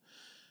sudden,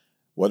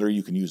 whether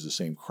you can use the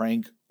same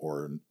crank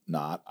or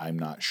not, I'm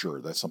not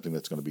sure. That's something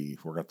that's going to be,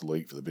 we're going to have to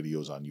wait for the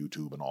videos on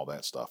YouTube and all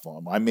that stuff.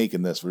 I'm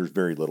making this, there's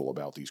very little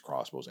about these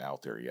crossbows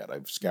out there yet.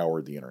 I've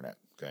scoured the internet,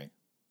 okay,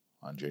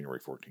 on January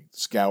 14th.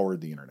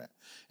 Scoured the internet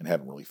and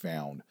haven't really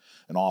found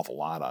an awful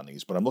lot on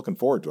these, but I'm looking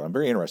forward to it. I'm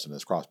very interested in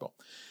this crossbow.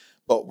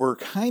 But we're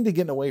kind of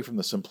getting away from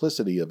the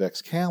simplicity of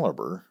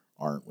Excalibur,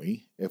 aren't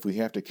we, if we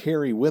have to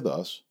carry with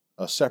us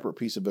a separate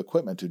piece of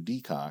equipment to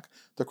decock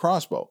the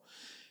crossbow.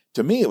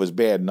 To me, it was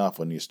bad enough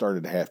when you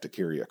started to have to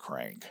carry a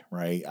crank,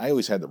 right? I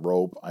always had the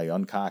rope. I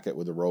uncock it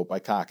with the rope. I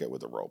cock it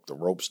with the rope. The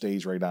rope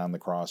stays right on the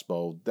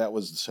crossbow. That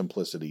was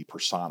simplicity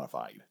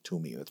personified to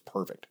me. That's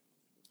perfect.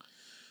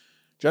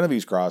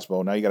 Genevieve's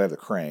crossbow, now you got to have the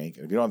crank.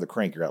 And if you don't have the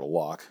crank, you're out of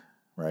luck,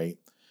 right?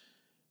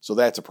 So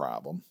that's a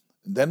problem.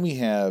 And then we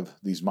have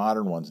these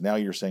modern ones. Now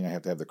you're saying I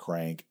have to have the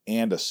crank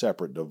and a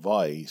separate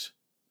device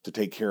to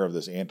take care of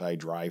this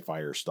anti-dry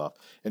fire stuff.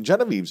 And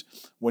Genevieve's,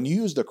 when you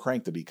use the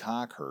crank to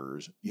decock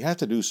hers, you have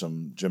to do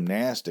some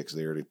gymnastics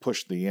there to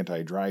push the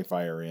anti-dry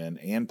fire in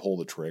and pull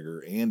the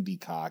trigger and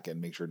decock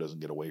and make sure it doesn't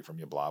get away from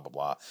you, blah, blah,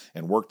 blah,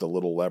 and work the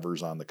little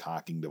levers on the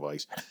cocking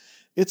device.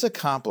 It's a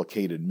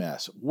complicated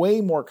mess, way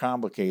more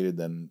complicated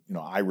than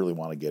I really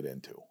want to get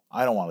into.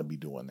 I don't want to be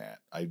doing that.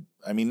 I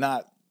mean,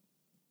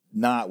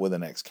 not with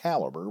an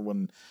Excalibur.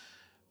 When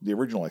the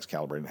original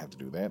Excalibur didn't have to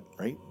do that,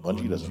 right?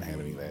 Bungee doesn't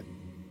have any of that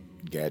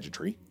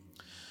gadgetry.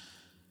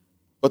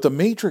 But the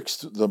Matrix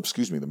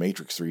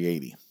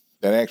 380,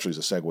 that actually is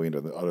a segue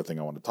into the other thing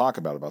I want to talk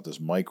about this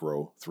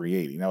Micro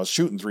 380. Now, it's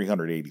shooting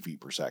 380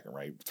 feet per second,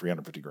 right?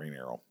 350 grain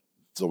arrow.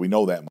 So we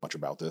know that much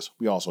about this.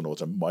 We also know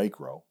it's a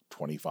micro,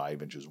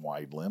 25 inches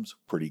wide limbs.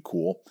 Pretty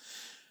cool.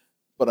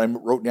 But I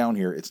wrote down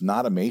here, it's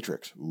not a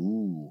Matrix.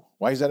 Ooh,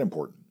 why is that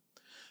important?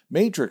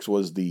 Matrix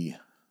was the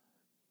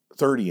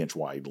 30-inch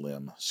wide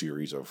limb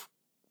series of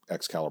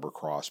Excalibur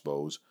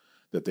crossbows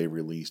that they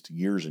released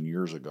years and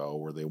years ago,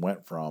 where they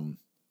went from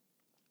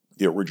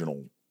the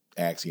original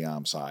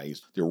Axiom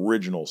size, the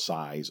original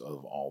size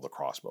of all the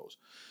crossbows,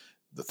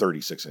 the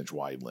 36-inch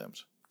wide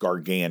limbs,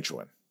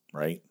 gargantuan,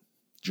 right?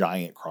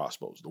 Giant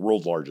crossbows, the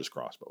world's largest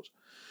crossbows.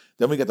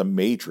 Then we got the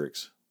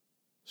Matrix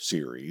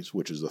series,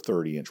 which is the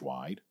 30-inch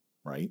wide,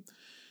 right?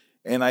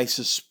 And I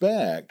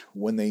suspect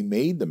when they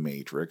made the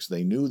Matrix,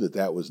 they knew that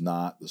that was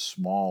not the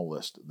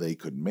smallest they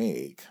could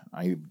make.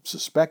 I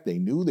suspect they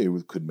knew they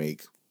could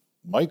make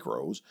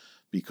micros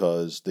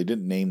because they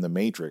didn't name the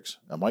Matrix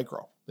a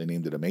micro. They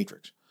named it a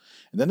Matrix.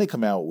 And then they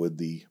come out with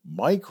the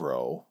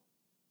micro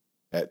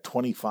at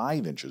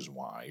 25 inches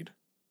wide,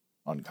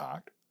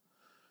 uncocked.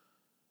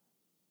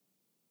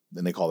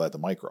 Then they call that the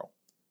micro.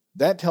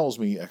 That tells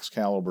me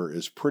Excalibur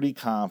is pretty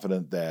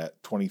confident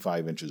that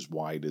 25 inches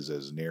wide is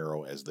as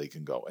narrow as they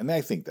can go. And I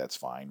think that's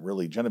fine.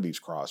 Really, Genevieve's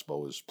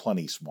crossbow is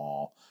plenty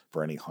small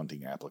for any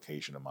hunting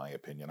application, in my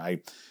opinion.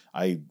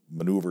 I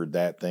maneuvered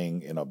that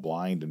thing in a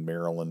blind in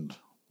Maryland,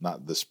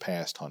 not this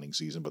past hunting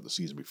season, but the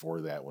season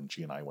before that when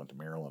she and I went to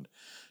Maryland.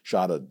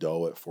 Shot a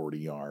doe at 40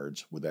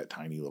 yards with that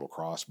tiny little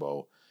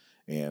crossbow,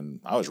 and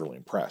I was really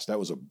impressed. That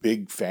was a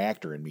big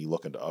factor in me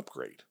looking to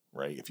upgrade.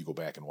 Right? If you go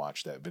back and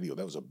watch that video,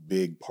 that was a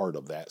big part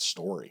of that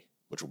story,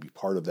 which will be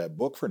part of that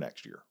book for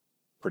next year.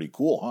 Pretty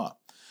cool, huh?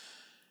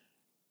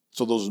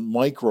 So those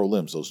micro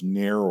limbs, those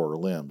narrower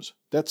limbs,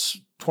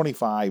 that's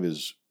 25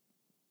 is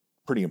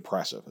pretty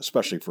impressive,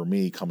 especially for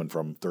me coming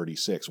from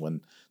 36 when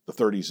the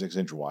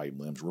 36-inch wide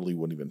limbs really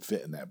wouldn't even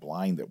fit in that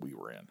blind that we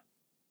were in.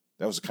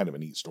 That was kind of a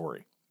neat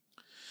story.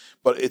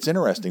 But it's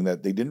interesting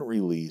that they didn't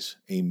release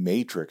a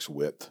matrix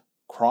width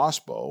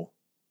crossbow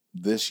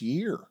this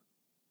year.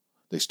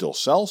 They still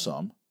sell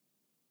some,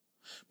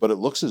 but it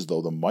looks as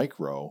though the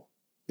micro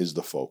is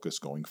the focus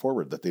going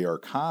forward, that they are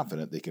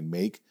confident they can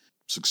make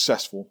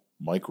successful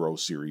micro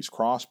series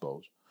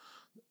crossbows,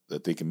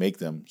 that they can make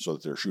them so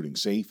that they're shooting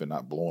safe and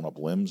not blowing up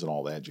limbs and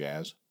all that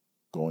jazz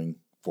going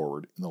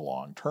forward in the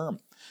long term.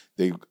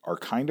 They are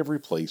kind of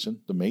replacing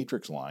the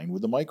Matrix line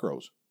with the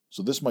micros.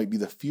 So this might be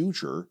the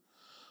future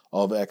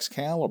of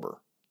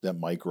Excalibur, that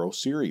micro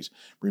series.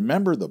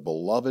 Remember the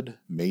beloved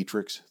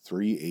Matrix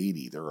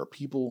 380.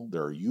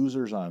 There are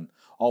users on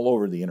all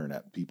over the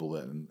internet, people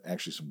that, and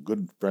actually some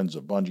good friends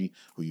of Bungie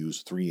who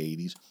use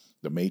 380s,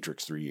 the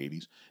Matrix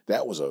 380s.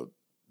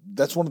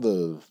 That's one of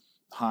the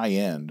high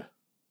end,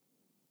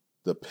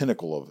 the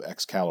pinnacle of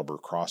Excalibur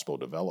crossbow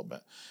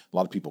development. A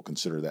lot of people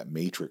consider that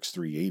Matrix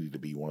 380 to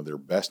be one of their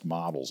best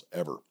models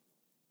ever.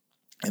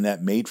 And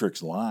that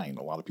Matrix line,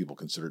 a lot of people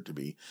consider it to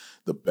be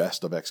the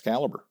best of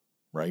Excalibur,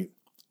 right?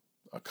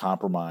 A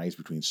compromise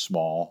between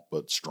small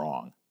but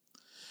strong.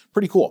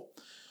 Pretty cool.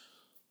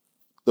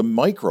 The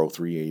Micro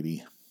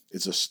 380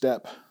 is a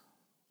step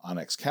on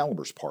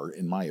Excalibur's part,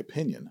 in my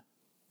opinion,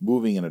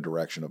 moving in a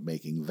direction of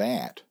making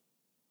that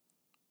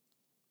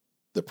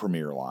the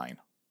premier line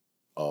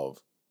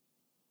of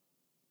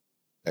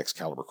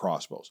Excalibur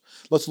crossbows.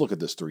 Let's look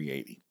at this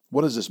 380.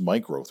 What does this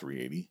Micro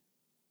 380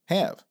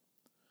 have?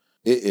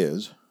 It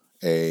is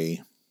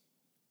a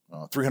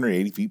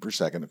 380 feet per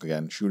second,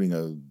 again, shooting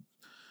a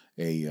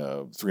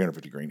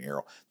 350 grain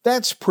arrow.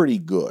 That's pretty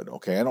good,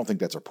 okay? I don't think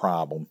that's a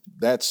problem.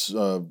 That's,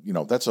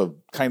 that's a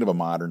kind of a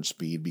modern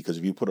speed, because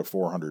if you put a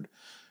 400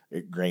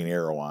 grain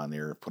arrow on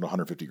there, put a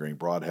 150 grain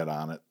broadhead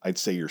on it, I'd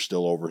say you're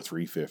still over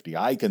 350.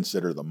 I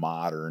consider the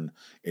modern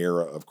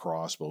era of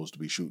crossbows to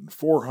be shooting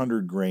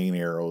 400 grain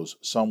arrows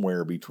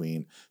somewhere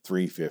between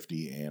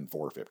 350 and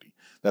 450.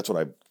 That's what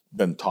I've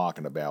been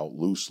talking about,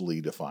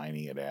 loosely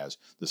defining it as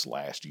this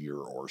last year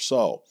or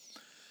so.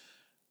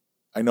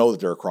 I know that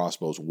there are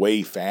crossbows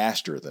way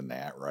faster than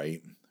that,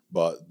 right?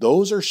 But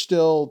those are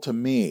still, to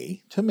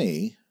me,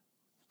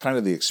 kind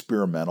of the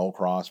experimental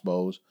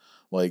crossbows.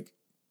 Like,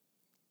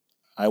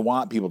 I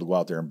want people to go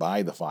out there and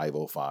buy the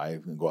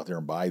 505 and go out there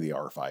and buy the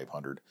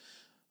R500,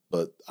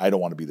 but I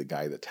don't want to be the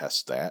guy that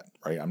tests that,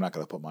 right? I'm not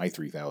going to put my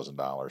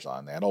 $3,000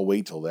 on that. I'll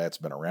wait till that's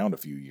been around a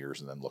few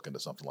years and then look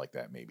into something like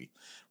that maybe.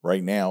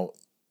 Right now,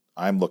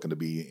 I'm looking to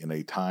be in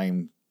a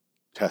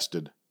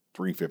time-tested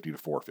 350 to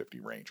 450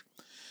 range.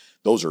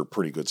 Those are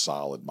pretty good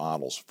solid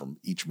models from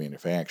each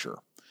manufacturer.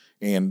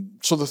 And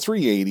so the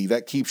 380,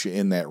 that keeps you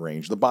in that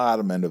range, the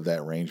bottom end of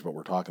that range, but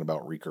we're talking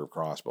about recurve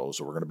crossbows,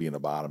 so we're going to be in the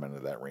bottom end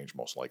of that range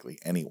most likely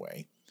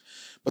anyway.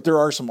 But there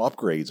are some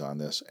upgrades on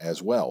this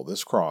as well.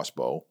 This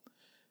crossbow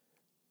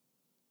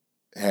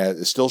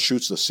it still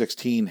shoots the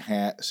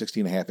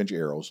 16.5 inch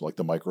arrows like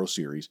the Micro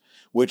series,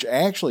 which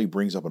actually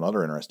brings up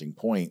another interesting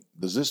point.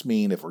 Does this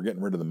mean if we're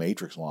getting rid of the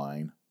Matrix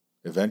line,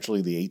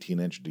 eventually the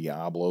 18-inch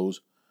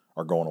Diablos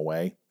are going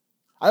away?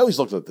 I always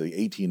looked at the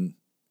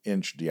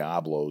 18-inch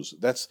Diablos.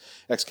 That's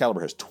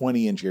Excalibur has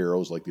 20-inch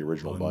arrows like the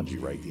original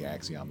Bungie, right? The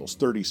Axiom. Those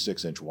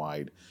 36-inch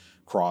wide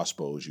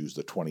crossbows use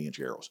the 20-inch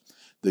arrows.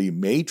 The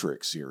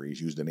Matrix series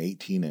used an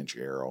 18-inch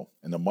arrow,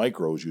 and the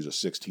Micros use a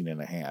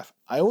 16.5.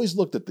 I always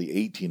looked at the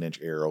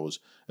 18-inch arrows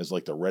as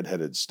like the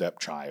redheaded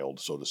stepchild,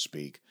 so to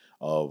speak,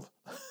 of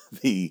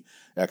the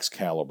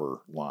Excalibur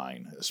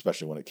line,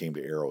 especially when it came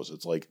to arrows.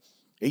 It's like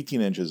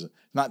 18 inches,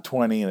 not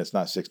 20, and it's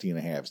not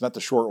 16.5. It's not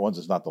the short ones,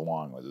 it's not the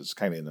long ones. It's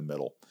kind of in the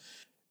middle.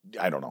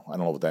 I don't know. I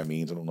don't know what that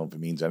means. I don't know if it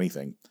means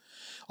anything.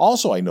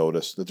 Also, I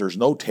noticed that there's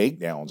no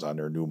takedowns on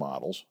their new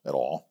models at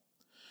all.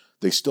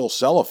 They still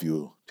sell a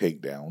few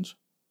takedowns,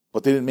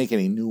 but they didn't make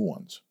any new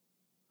ones.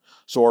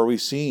 So are we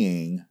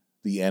seeing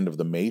the end of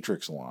the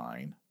Matrix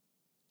line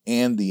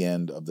and the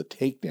end of the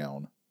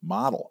takedown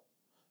model.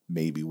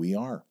 Maybe we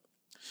are.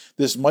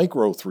 This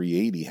Micro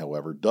 380,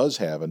 however, does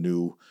have a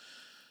new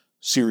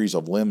series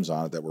of limbs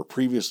on it that were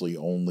previously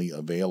only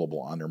available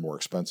on their more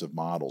expensive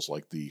models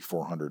like the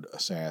 400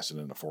 Assassin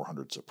and the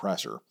 400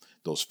 Suppressor,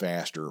 those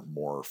faster,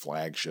 more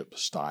flagship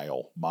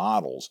style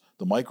models.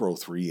 The Micro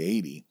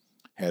 380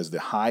 has the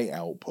high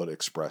output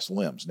express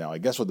limbs. Now, I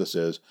guess what this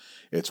is,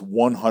 it's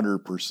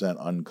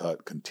 100%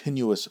 uncut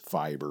continuous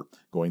fiber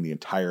going the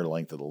entire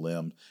length of the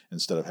limb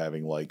instead of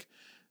having like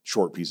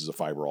short pieces of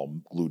fiber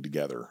all glued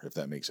together, if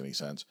that makes any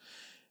sense.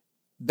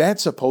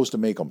 That's supposed to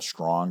make them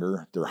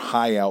stronger. They're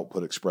high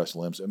output express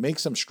limbs. It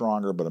makes them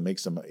stronger, but it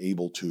makes them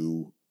able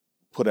to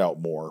put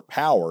out more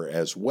power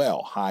as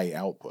well, high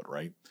output,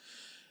 right?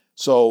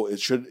 So it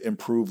should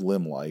improve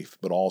limb life,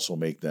 but also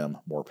make them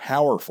more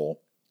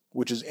powerful,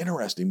 which is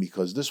interesting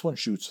because this one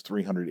shoots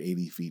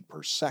 380 feet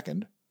per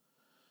second,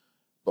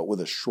 but with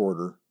a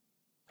shorter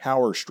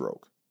power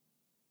stroke.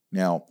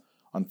 Now,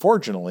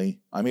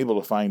 unfortunately, I'm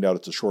able to find out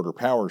it's a shorter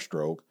power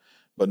stroke,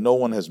 but no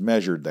one has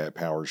measured that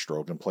power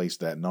stroke and placed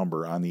that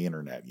number on the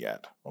internet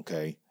yet,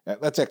 okay?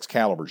 That's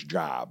Excalibur's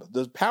job.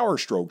 The power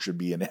stroke should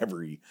be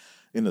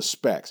in the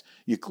specs.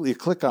 You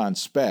click on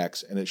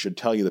specs and it should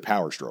tell you the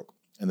power stroke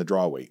and the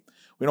draw weight.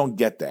 We don't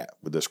get that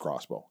with this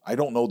crossbow. I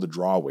don't know the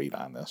draw weight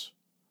on this,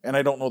 and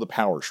I don't know the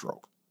power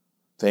stroke.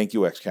 Thank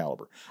you,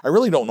 Excalibur. I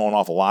really don't know an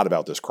awful lot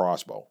about this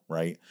crossbow,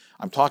 right?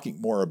 I'm talking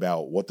more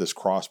about what this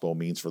crossbow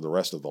means for the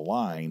rest of the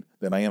line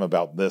than I am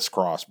about this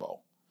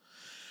crossbow.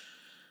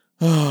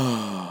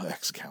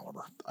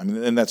 Excalibur. I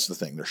mean, and that's the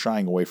thing. They're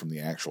shying away from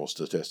the actual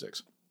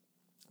statistics,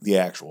 the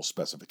actual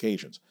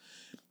specifications.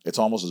 It's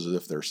almost as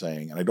if they're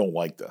saying, and I don't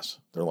like this,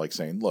 they're like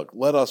saying, look,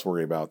 let us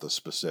worry about the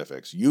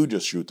specifics. You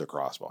just shoot the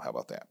crossbow. How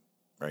about that?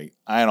 Right?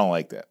 I don't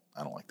like that.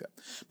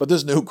 But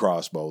this new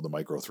crossbow, the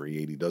Micro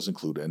 380, does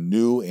include a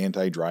new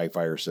anti-dry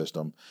fire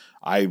system.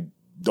 I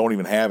don't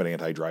even have an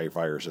anti-dry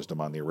fire system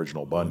on the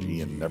original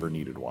Bungie and never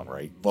needed one,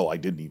 right? Well, I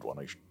did need one.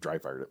 I dry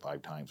fired it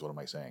 5 times. What am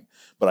I saying?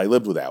 But I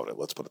lived without it.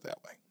 Let's put it that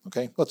way.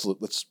 Okay?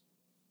 Let's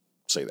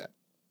say that.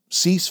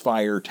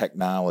 Ceasefire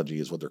technology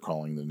is what they're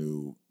calling the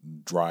new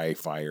dry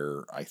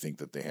fire. I think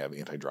that they have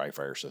anti-dry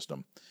fire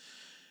system.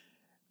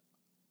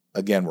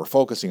 Again, we're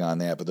focusing on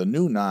that, but the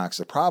new Nox,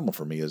 the problem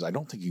for me is I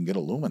don't think you can get a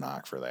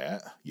Luminox for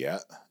that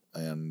yet,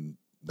 and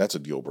that's a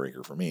deal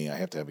breaker for me. I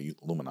have to have a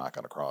Luminox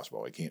on a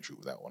crossbow. I can't shoot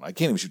with that one. I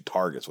can't even shoot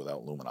targets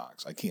without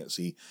Luminox. I can't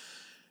see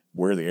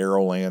where the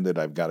arrow landed.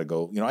 I've got to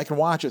go, I can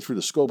watch it through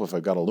the scope if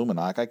I've got a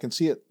Luminox. I can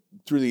see it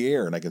through the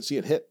air, and I can see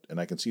it hit, and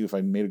I can see if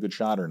I made a good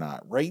shot or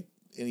not, right?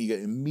 And you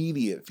get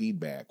immediate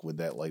feedback with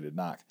that lighted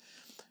knock.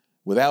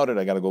 Without it,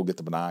 I got to go get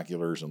the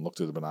binoculars and look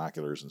through the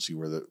binoculars and see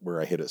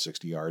where I hit at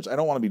 60 yards. I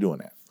don't want to be doing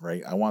that,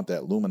 right? I want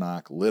that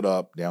Luminox lit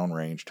up,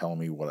 downrange, telling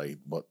me what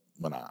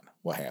went on,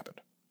 what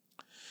happened.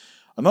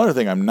 Another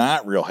thing I'm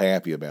not real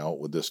happy about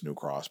with this new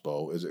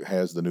crossbow is it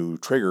has the new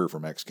trigger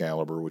from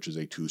Excalibur, which is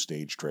a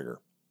 2-stage trigger.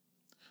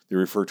 They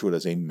refer to it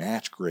as a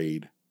match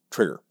grade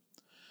trigger.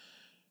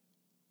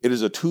 It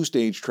is a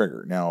 2-stage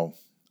trigger. Now,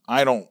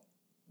 I don't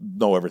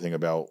know everything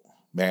about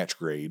match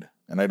grade,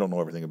 and I don't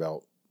know everything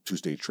about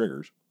 2-stage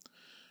triggers,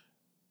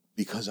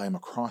 because I'm a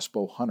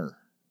crossbow hunter.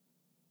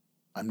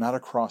 I'm not a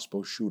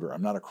crossbow shooter.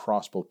 I'm not a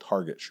crossbow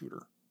target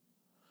shooter.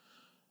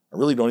 I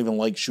really don't even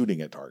like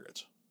shooting at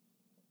targets.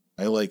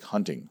 I like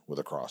hunting with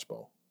a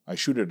crossbow. I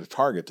shoot at a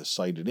target to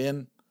sight it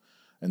in,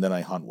 and then I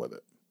hunt with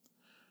it.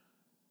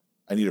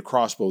 I need a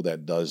crossbow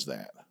that does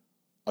that.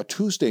 A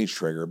 2-stage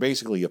trigger,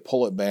 basically you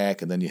pull it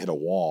back and then you hit a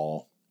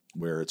wall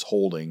where it's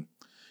holding,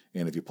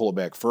 and if you pull it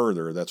back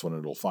further, that's when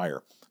it'll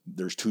fire.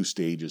 There's 2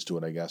 stages to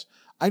it, I guess.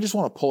 I just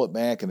want to pull it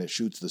back and it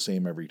shoots the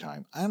same every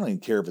time. I don't even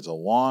care if it's a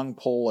long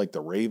pull like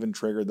the Raven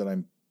trigger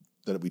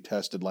that we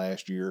tested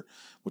last year,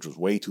 which was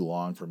way too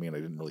long for me and I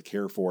didn't really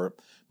care for it.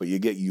 But you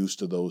get used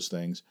to those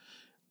things.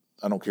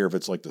 I don't care if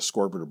it's like the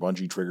Scorpion or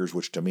Bungie triggers,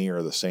 which to me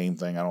are the same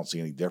thing. I don't see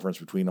any difference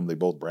between them. They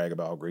both brag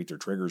about how great their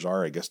triggers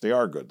are. I guess they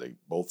are good. They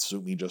both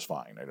suit me just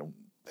fine. I don't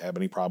have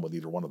any problem with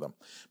either one of them.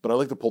 But I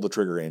like to pull the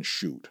trigger and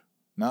shoot,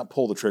 not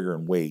pull the trigger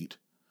and wait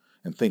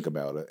and think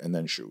about it and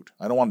then shoot.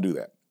 I don't want to do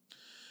that.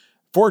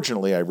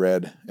 Fortunately, I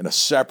read in a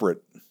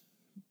separate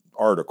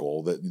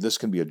article that this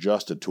can be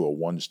adjusted to a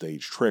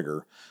 1-stage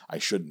trigger. I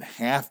shouldn't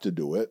have to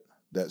do it.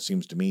 That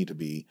seems to me to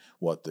be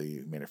what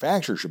the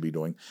manufacturer should be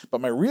doing. But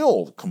my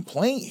real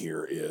complaint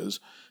here is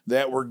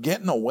that we're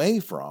getting away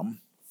from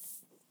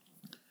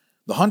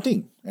the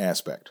hunting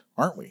aspect,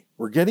 aren't we?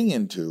 We're getting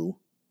into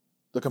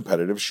the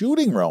competitive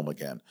shooting realm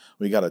again.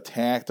 We got a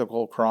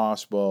tactical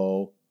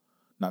crossbow,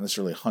 not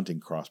necessarily a hunting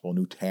crossbow,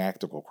 new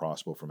tactical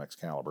crossbow from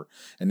Excalibur.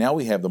 And now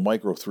we have the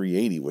Micro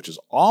 380, which is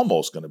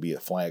almost going to be a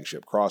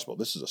flagship crossbow.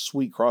 This is a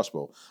sweet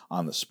crossbow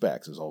on the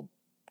specs, as I'll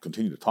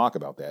continue to talk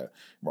about that.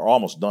 We're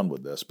almost done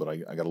with this, but I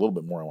got a little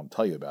bit more I want to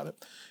tell you about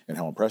it and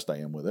how impressed I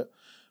am with it.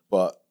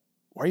 But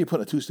why are you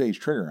putting a 2-stage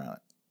trigger on it?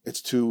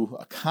 It's to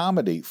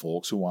accommodate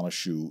folks who want to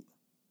shoot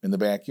in the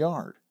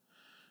backyard.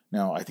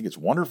 Now, I think it's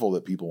wonderful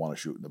that people want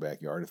to shoot in the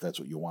backyard if that's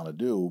what you want to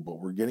do, but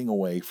we're getting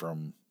away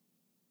from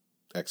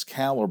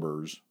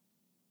Excalibur's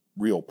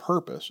real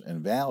purpose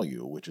and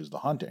value, which is the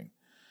hunting.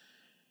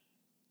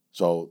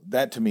 So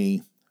that to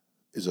me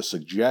is a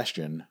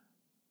suggestion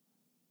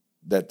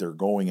that they're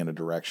going in a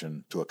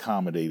direction to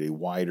accommodate a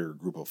wider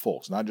group of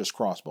folks, not just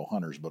crossbow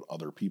hunters, but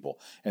other people.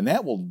 And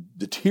that will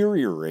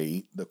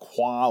deteriorate the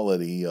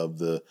quality of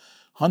the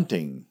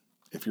hunting.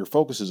 If your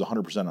focus is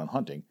 100% on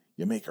hunting,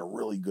 you make a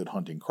really good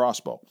hunting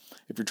crossbow.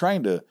 If you're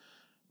trying to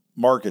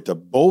market to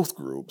both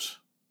groups,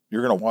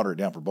 you're going to water it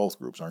down for both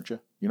groups, aren't you?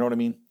 You know what I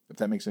mean? If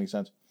that makes any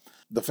sense.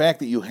 The fact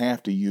that you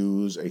have to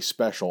use a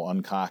special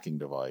uncocking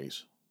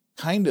device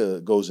kind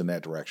of goes in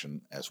that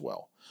direction as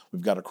well.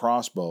 We've got a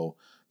crossbow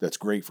that's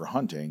great for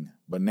hunting,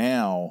 but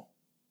now,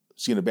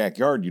 see, in the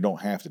backyard, you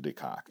don't have to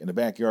decock. In the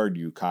backyard,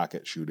 you cock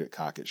it, shoot it,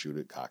 cock it, shoot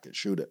it, cock it,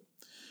 shoot it.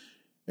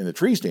 In the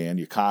tree stand,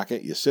 you cock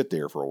it, you sit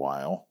there for a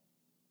while,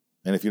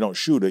 and if you don't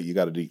shoot it, you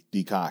got to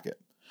decock it.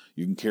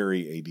 You can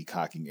carry a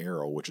decocking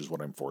arrow, which is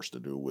what I'm forced to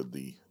do with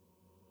the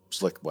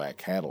Slick Black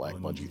Cadillac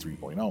Bungie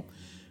 3.0.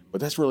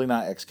 But that's really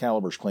not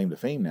Excalibur's claim to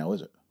fame now,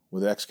 is it?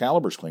 With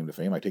Excalibur's claim to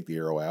fame, I take the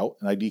arrow out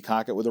and I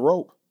decock it with a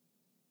rope.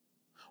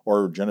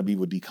 Or Genevieve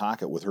would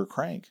decock it with her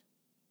crank.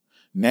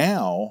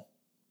 Now,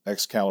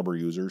 Excalibur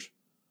users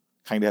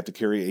kind of have to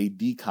carry a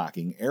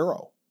decocking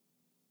arrow.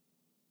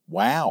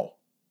 Wow.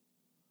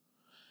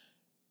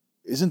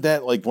 Isn't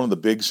that like one of the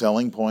big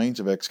selling points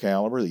of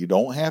Excalibur, that you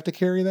don't have to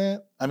carry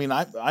that? I mean,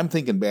 I'm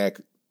thinking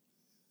back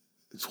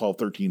 12,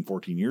 13,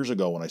 14 years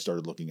ago when I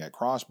started looking at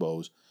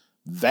crossbows.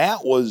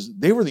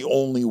 They were the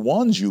only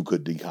ones you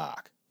could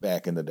decock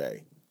back in the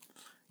day.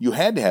 You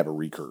had to have a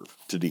recurve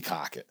to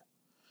decock it.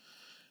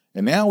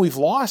 And now we've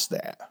lost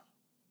that.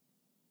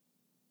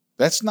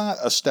 That's not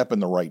a step in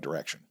the right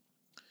direction.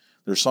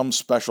 There's some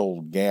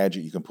special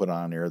gadget you can put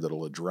on there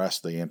that'll address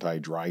the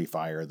anti-dry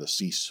fire, the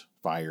cease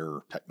fire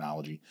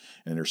technology.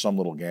 And there's some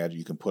little gadget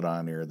you can put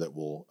on there that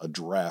will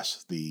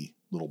address the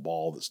little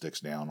ball that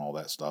sticks down, all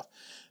that stuff.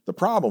 The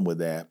problem with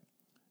that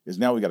is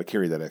now we got to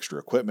carry that extra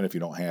equipment. If you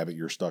don't have it,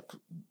 you're stuck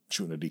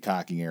shooting a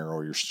decocking arrow,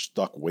 or you're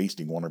stuck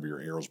wasting one of your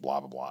arrows, blah,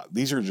 blah, blah.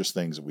 These are just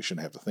things that we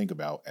shouldn't have to think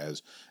about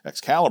as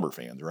Excalibur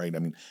fans, right? I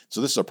mean,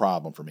 so this is a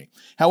problem for me.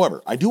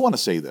 However, I do want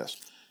to say this.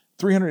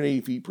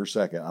 380 feet per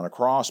second on a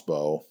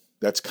crossbow,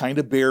 that's kind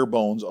of bare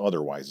bones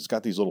otherwise. It's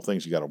got these little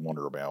things you got to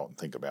wonder about and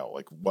think about,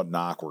 like what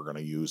knock we're going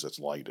to use that's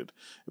lighted.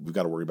 We've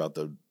got to worry about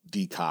the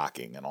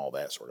decocking and all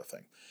that sort of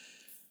thing.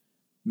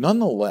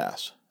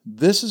 Nonetheless,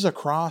 this is a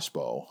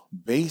crossbow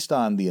based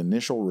on the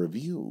initial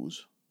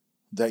reviews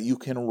that you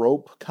can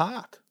rope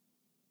cock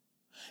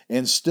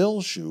and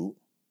still shoot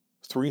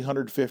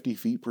 350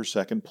 feet per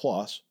second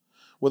plus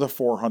with a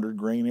 400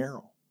 grain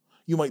arrow.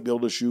 You might be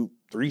able to shoot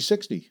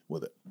 360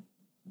 with it.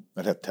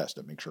 I'd have to test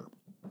it, make sure.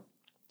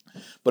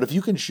 But if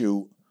you can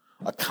shoot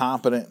a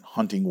competent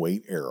hunting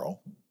weight arrow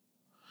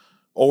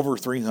over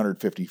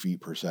 350 feet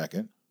per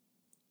second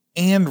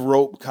and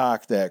rope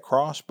cock that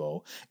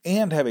crossbow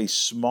and have a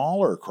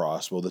smaller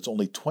crossbow that's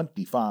only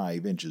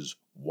 25 inches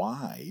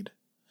wide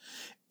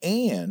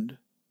and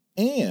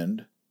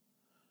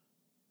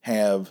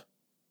have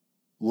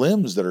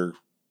limbs that are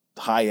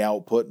high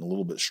output and a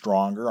little bit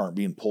stronger, aren't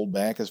being pulled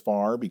back as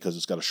far because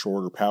it's got a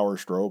shorter power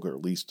stroke, or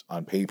at least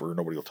on paper,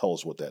 nobody will tell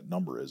us what that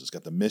number is. It's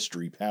got the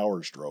mystery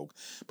power stroke,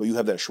 but you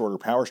have that shorter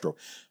power stroke.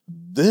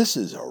 This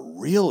is a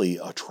really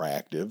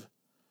attractive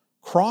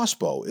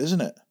crossbow,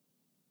 isn't it?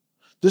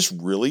 This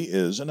really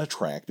is an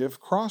attractive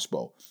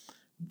crossbow.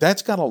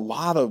 That's got a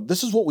lot of,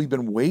 this is what we've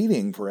been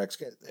waiting for,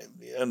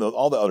 and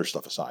all the other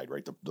stuff aside,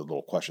 right? The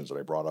little questions that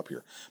I brought up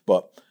here.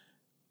 But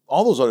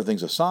all those other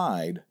things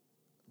aside,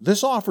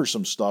 this offers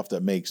some stuff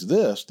that makes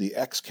this the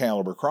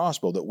Excalibur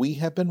crossbow that we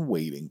have been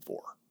waiting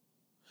for.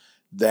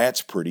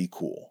 That's pretty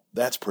cool.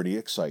 That's pretty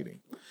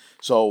exciting.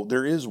 So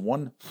there is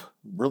one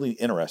really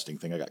interesting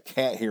thing. I got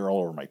cat hair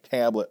all over my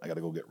tablet. I got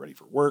to go get ready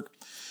for work.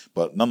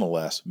 But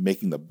nonetheless,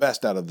 making the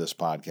best out of this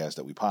podcast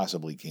that we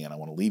possibly can. I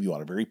want to leave you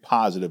on a very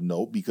positive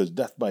note, because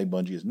Death by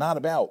Bungie is not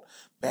about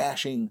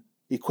bashing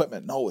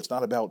equipment. No, it's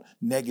not about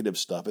negative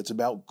stuff. It's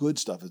about good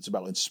stuff. It's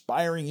about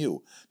inspiring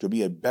you to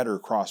be a better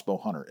crossbow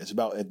hunter. It's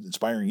about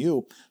inspiring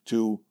you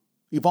to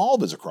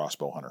evolve as a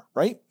crossbow hunter,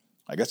 right?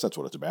 I guess that's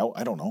what it's about.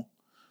 I don't know.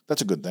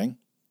 That's a good thing.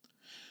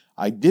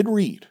 I did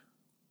read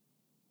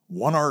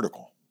one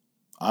article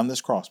on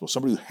this crossbow.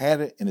 Somebody who had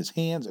it in his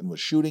hands and was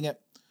shooting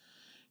it.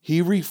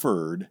 He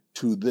referred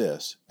to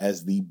this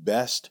as the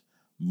best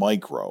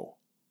micro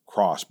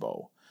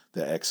crossbow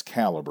that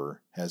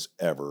Excalibur has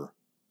ever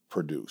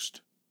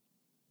produced.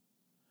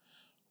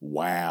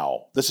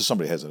 Wow. This is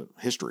somebody who has a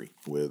history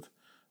with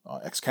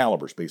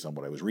Excaliburs based on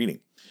what I was reading.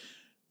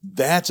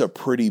 That's a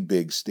pretty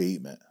big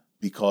statement,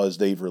 because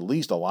they've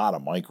released a lot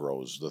of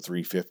micros, the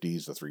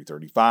 350s, the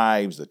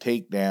 335s, the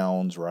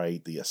takedowns,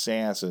 right? The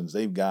assassins.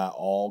 They've got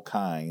all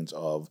kinds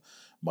of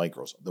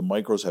micros. The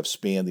micros have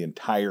spanned the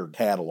entire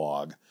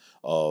catalog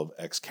of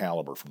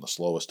Excalibur, from the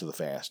slowest to the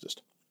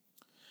fastest.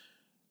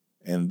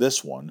 And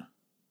this one,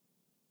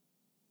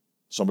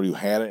 somebody who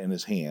had it in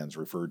his hands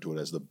referred to it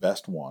as the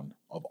best one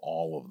of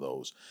all of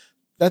those.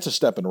 That's a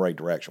step in the right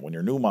direction. When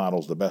your new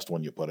model's the best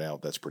one you put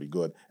out, that's pretty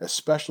good,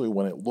 especially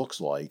when it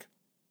looks like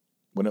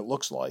when it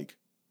looks like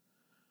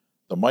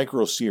the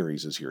Micro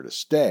Series is here to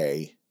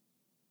stay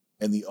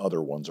and the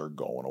other ones are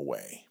going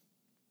away.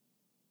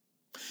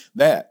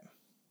 That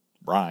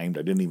rhymed.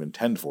 I didn't even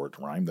intend for it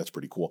to rhyme. That's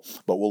pretty cool.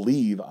 But we'll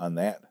leave on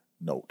that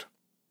note.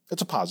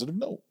 It's a positive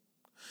note.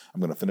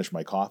 I'm going to finish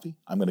my coffee.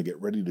 I'm going to get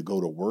ready to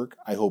go to work.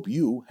 I hope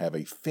you have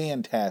a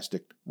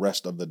fantastic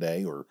rest of the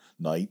day or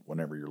night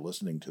whenever you're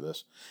listening to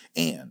this.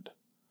 And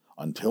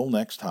until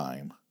next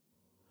time,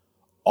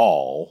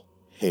 all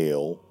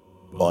hail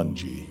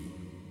Bungie.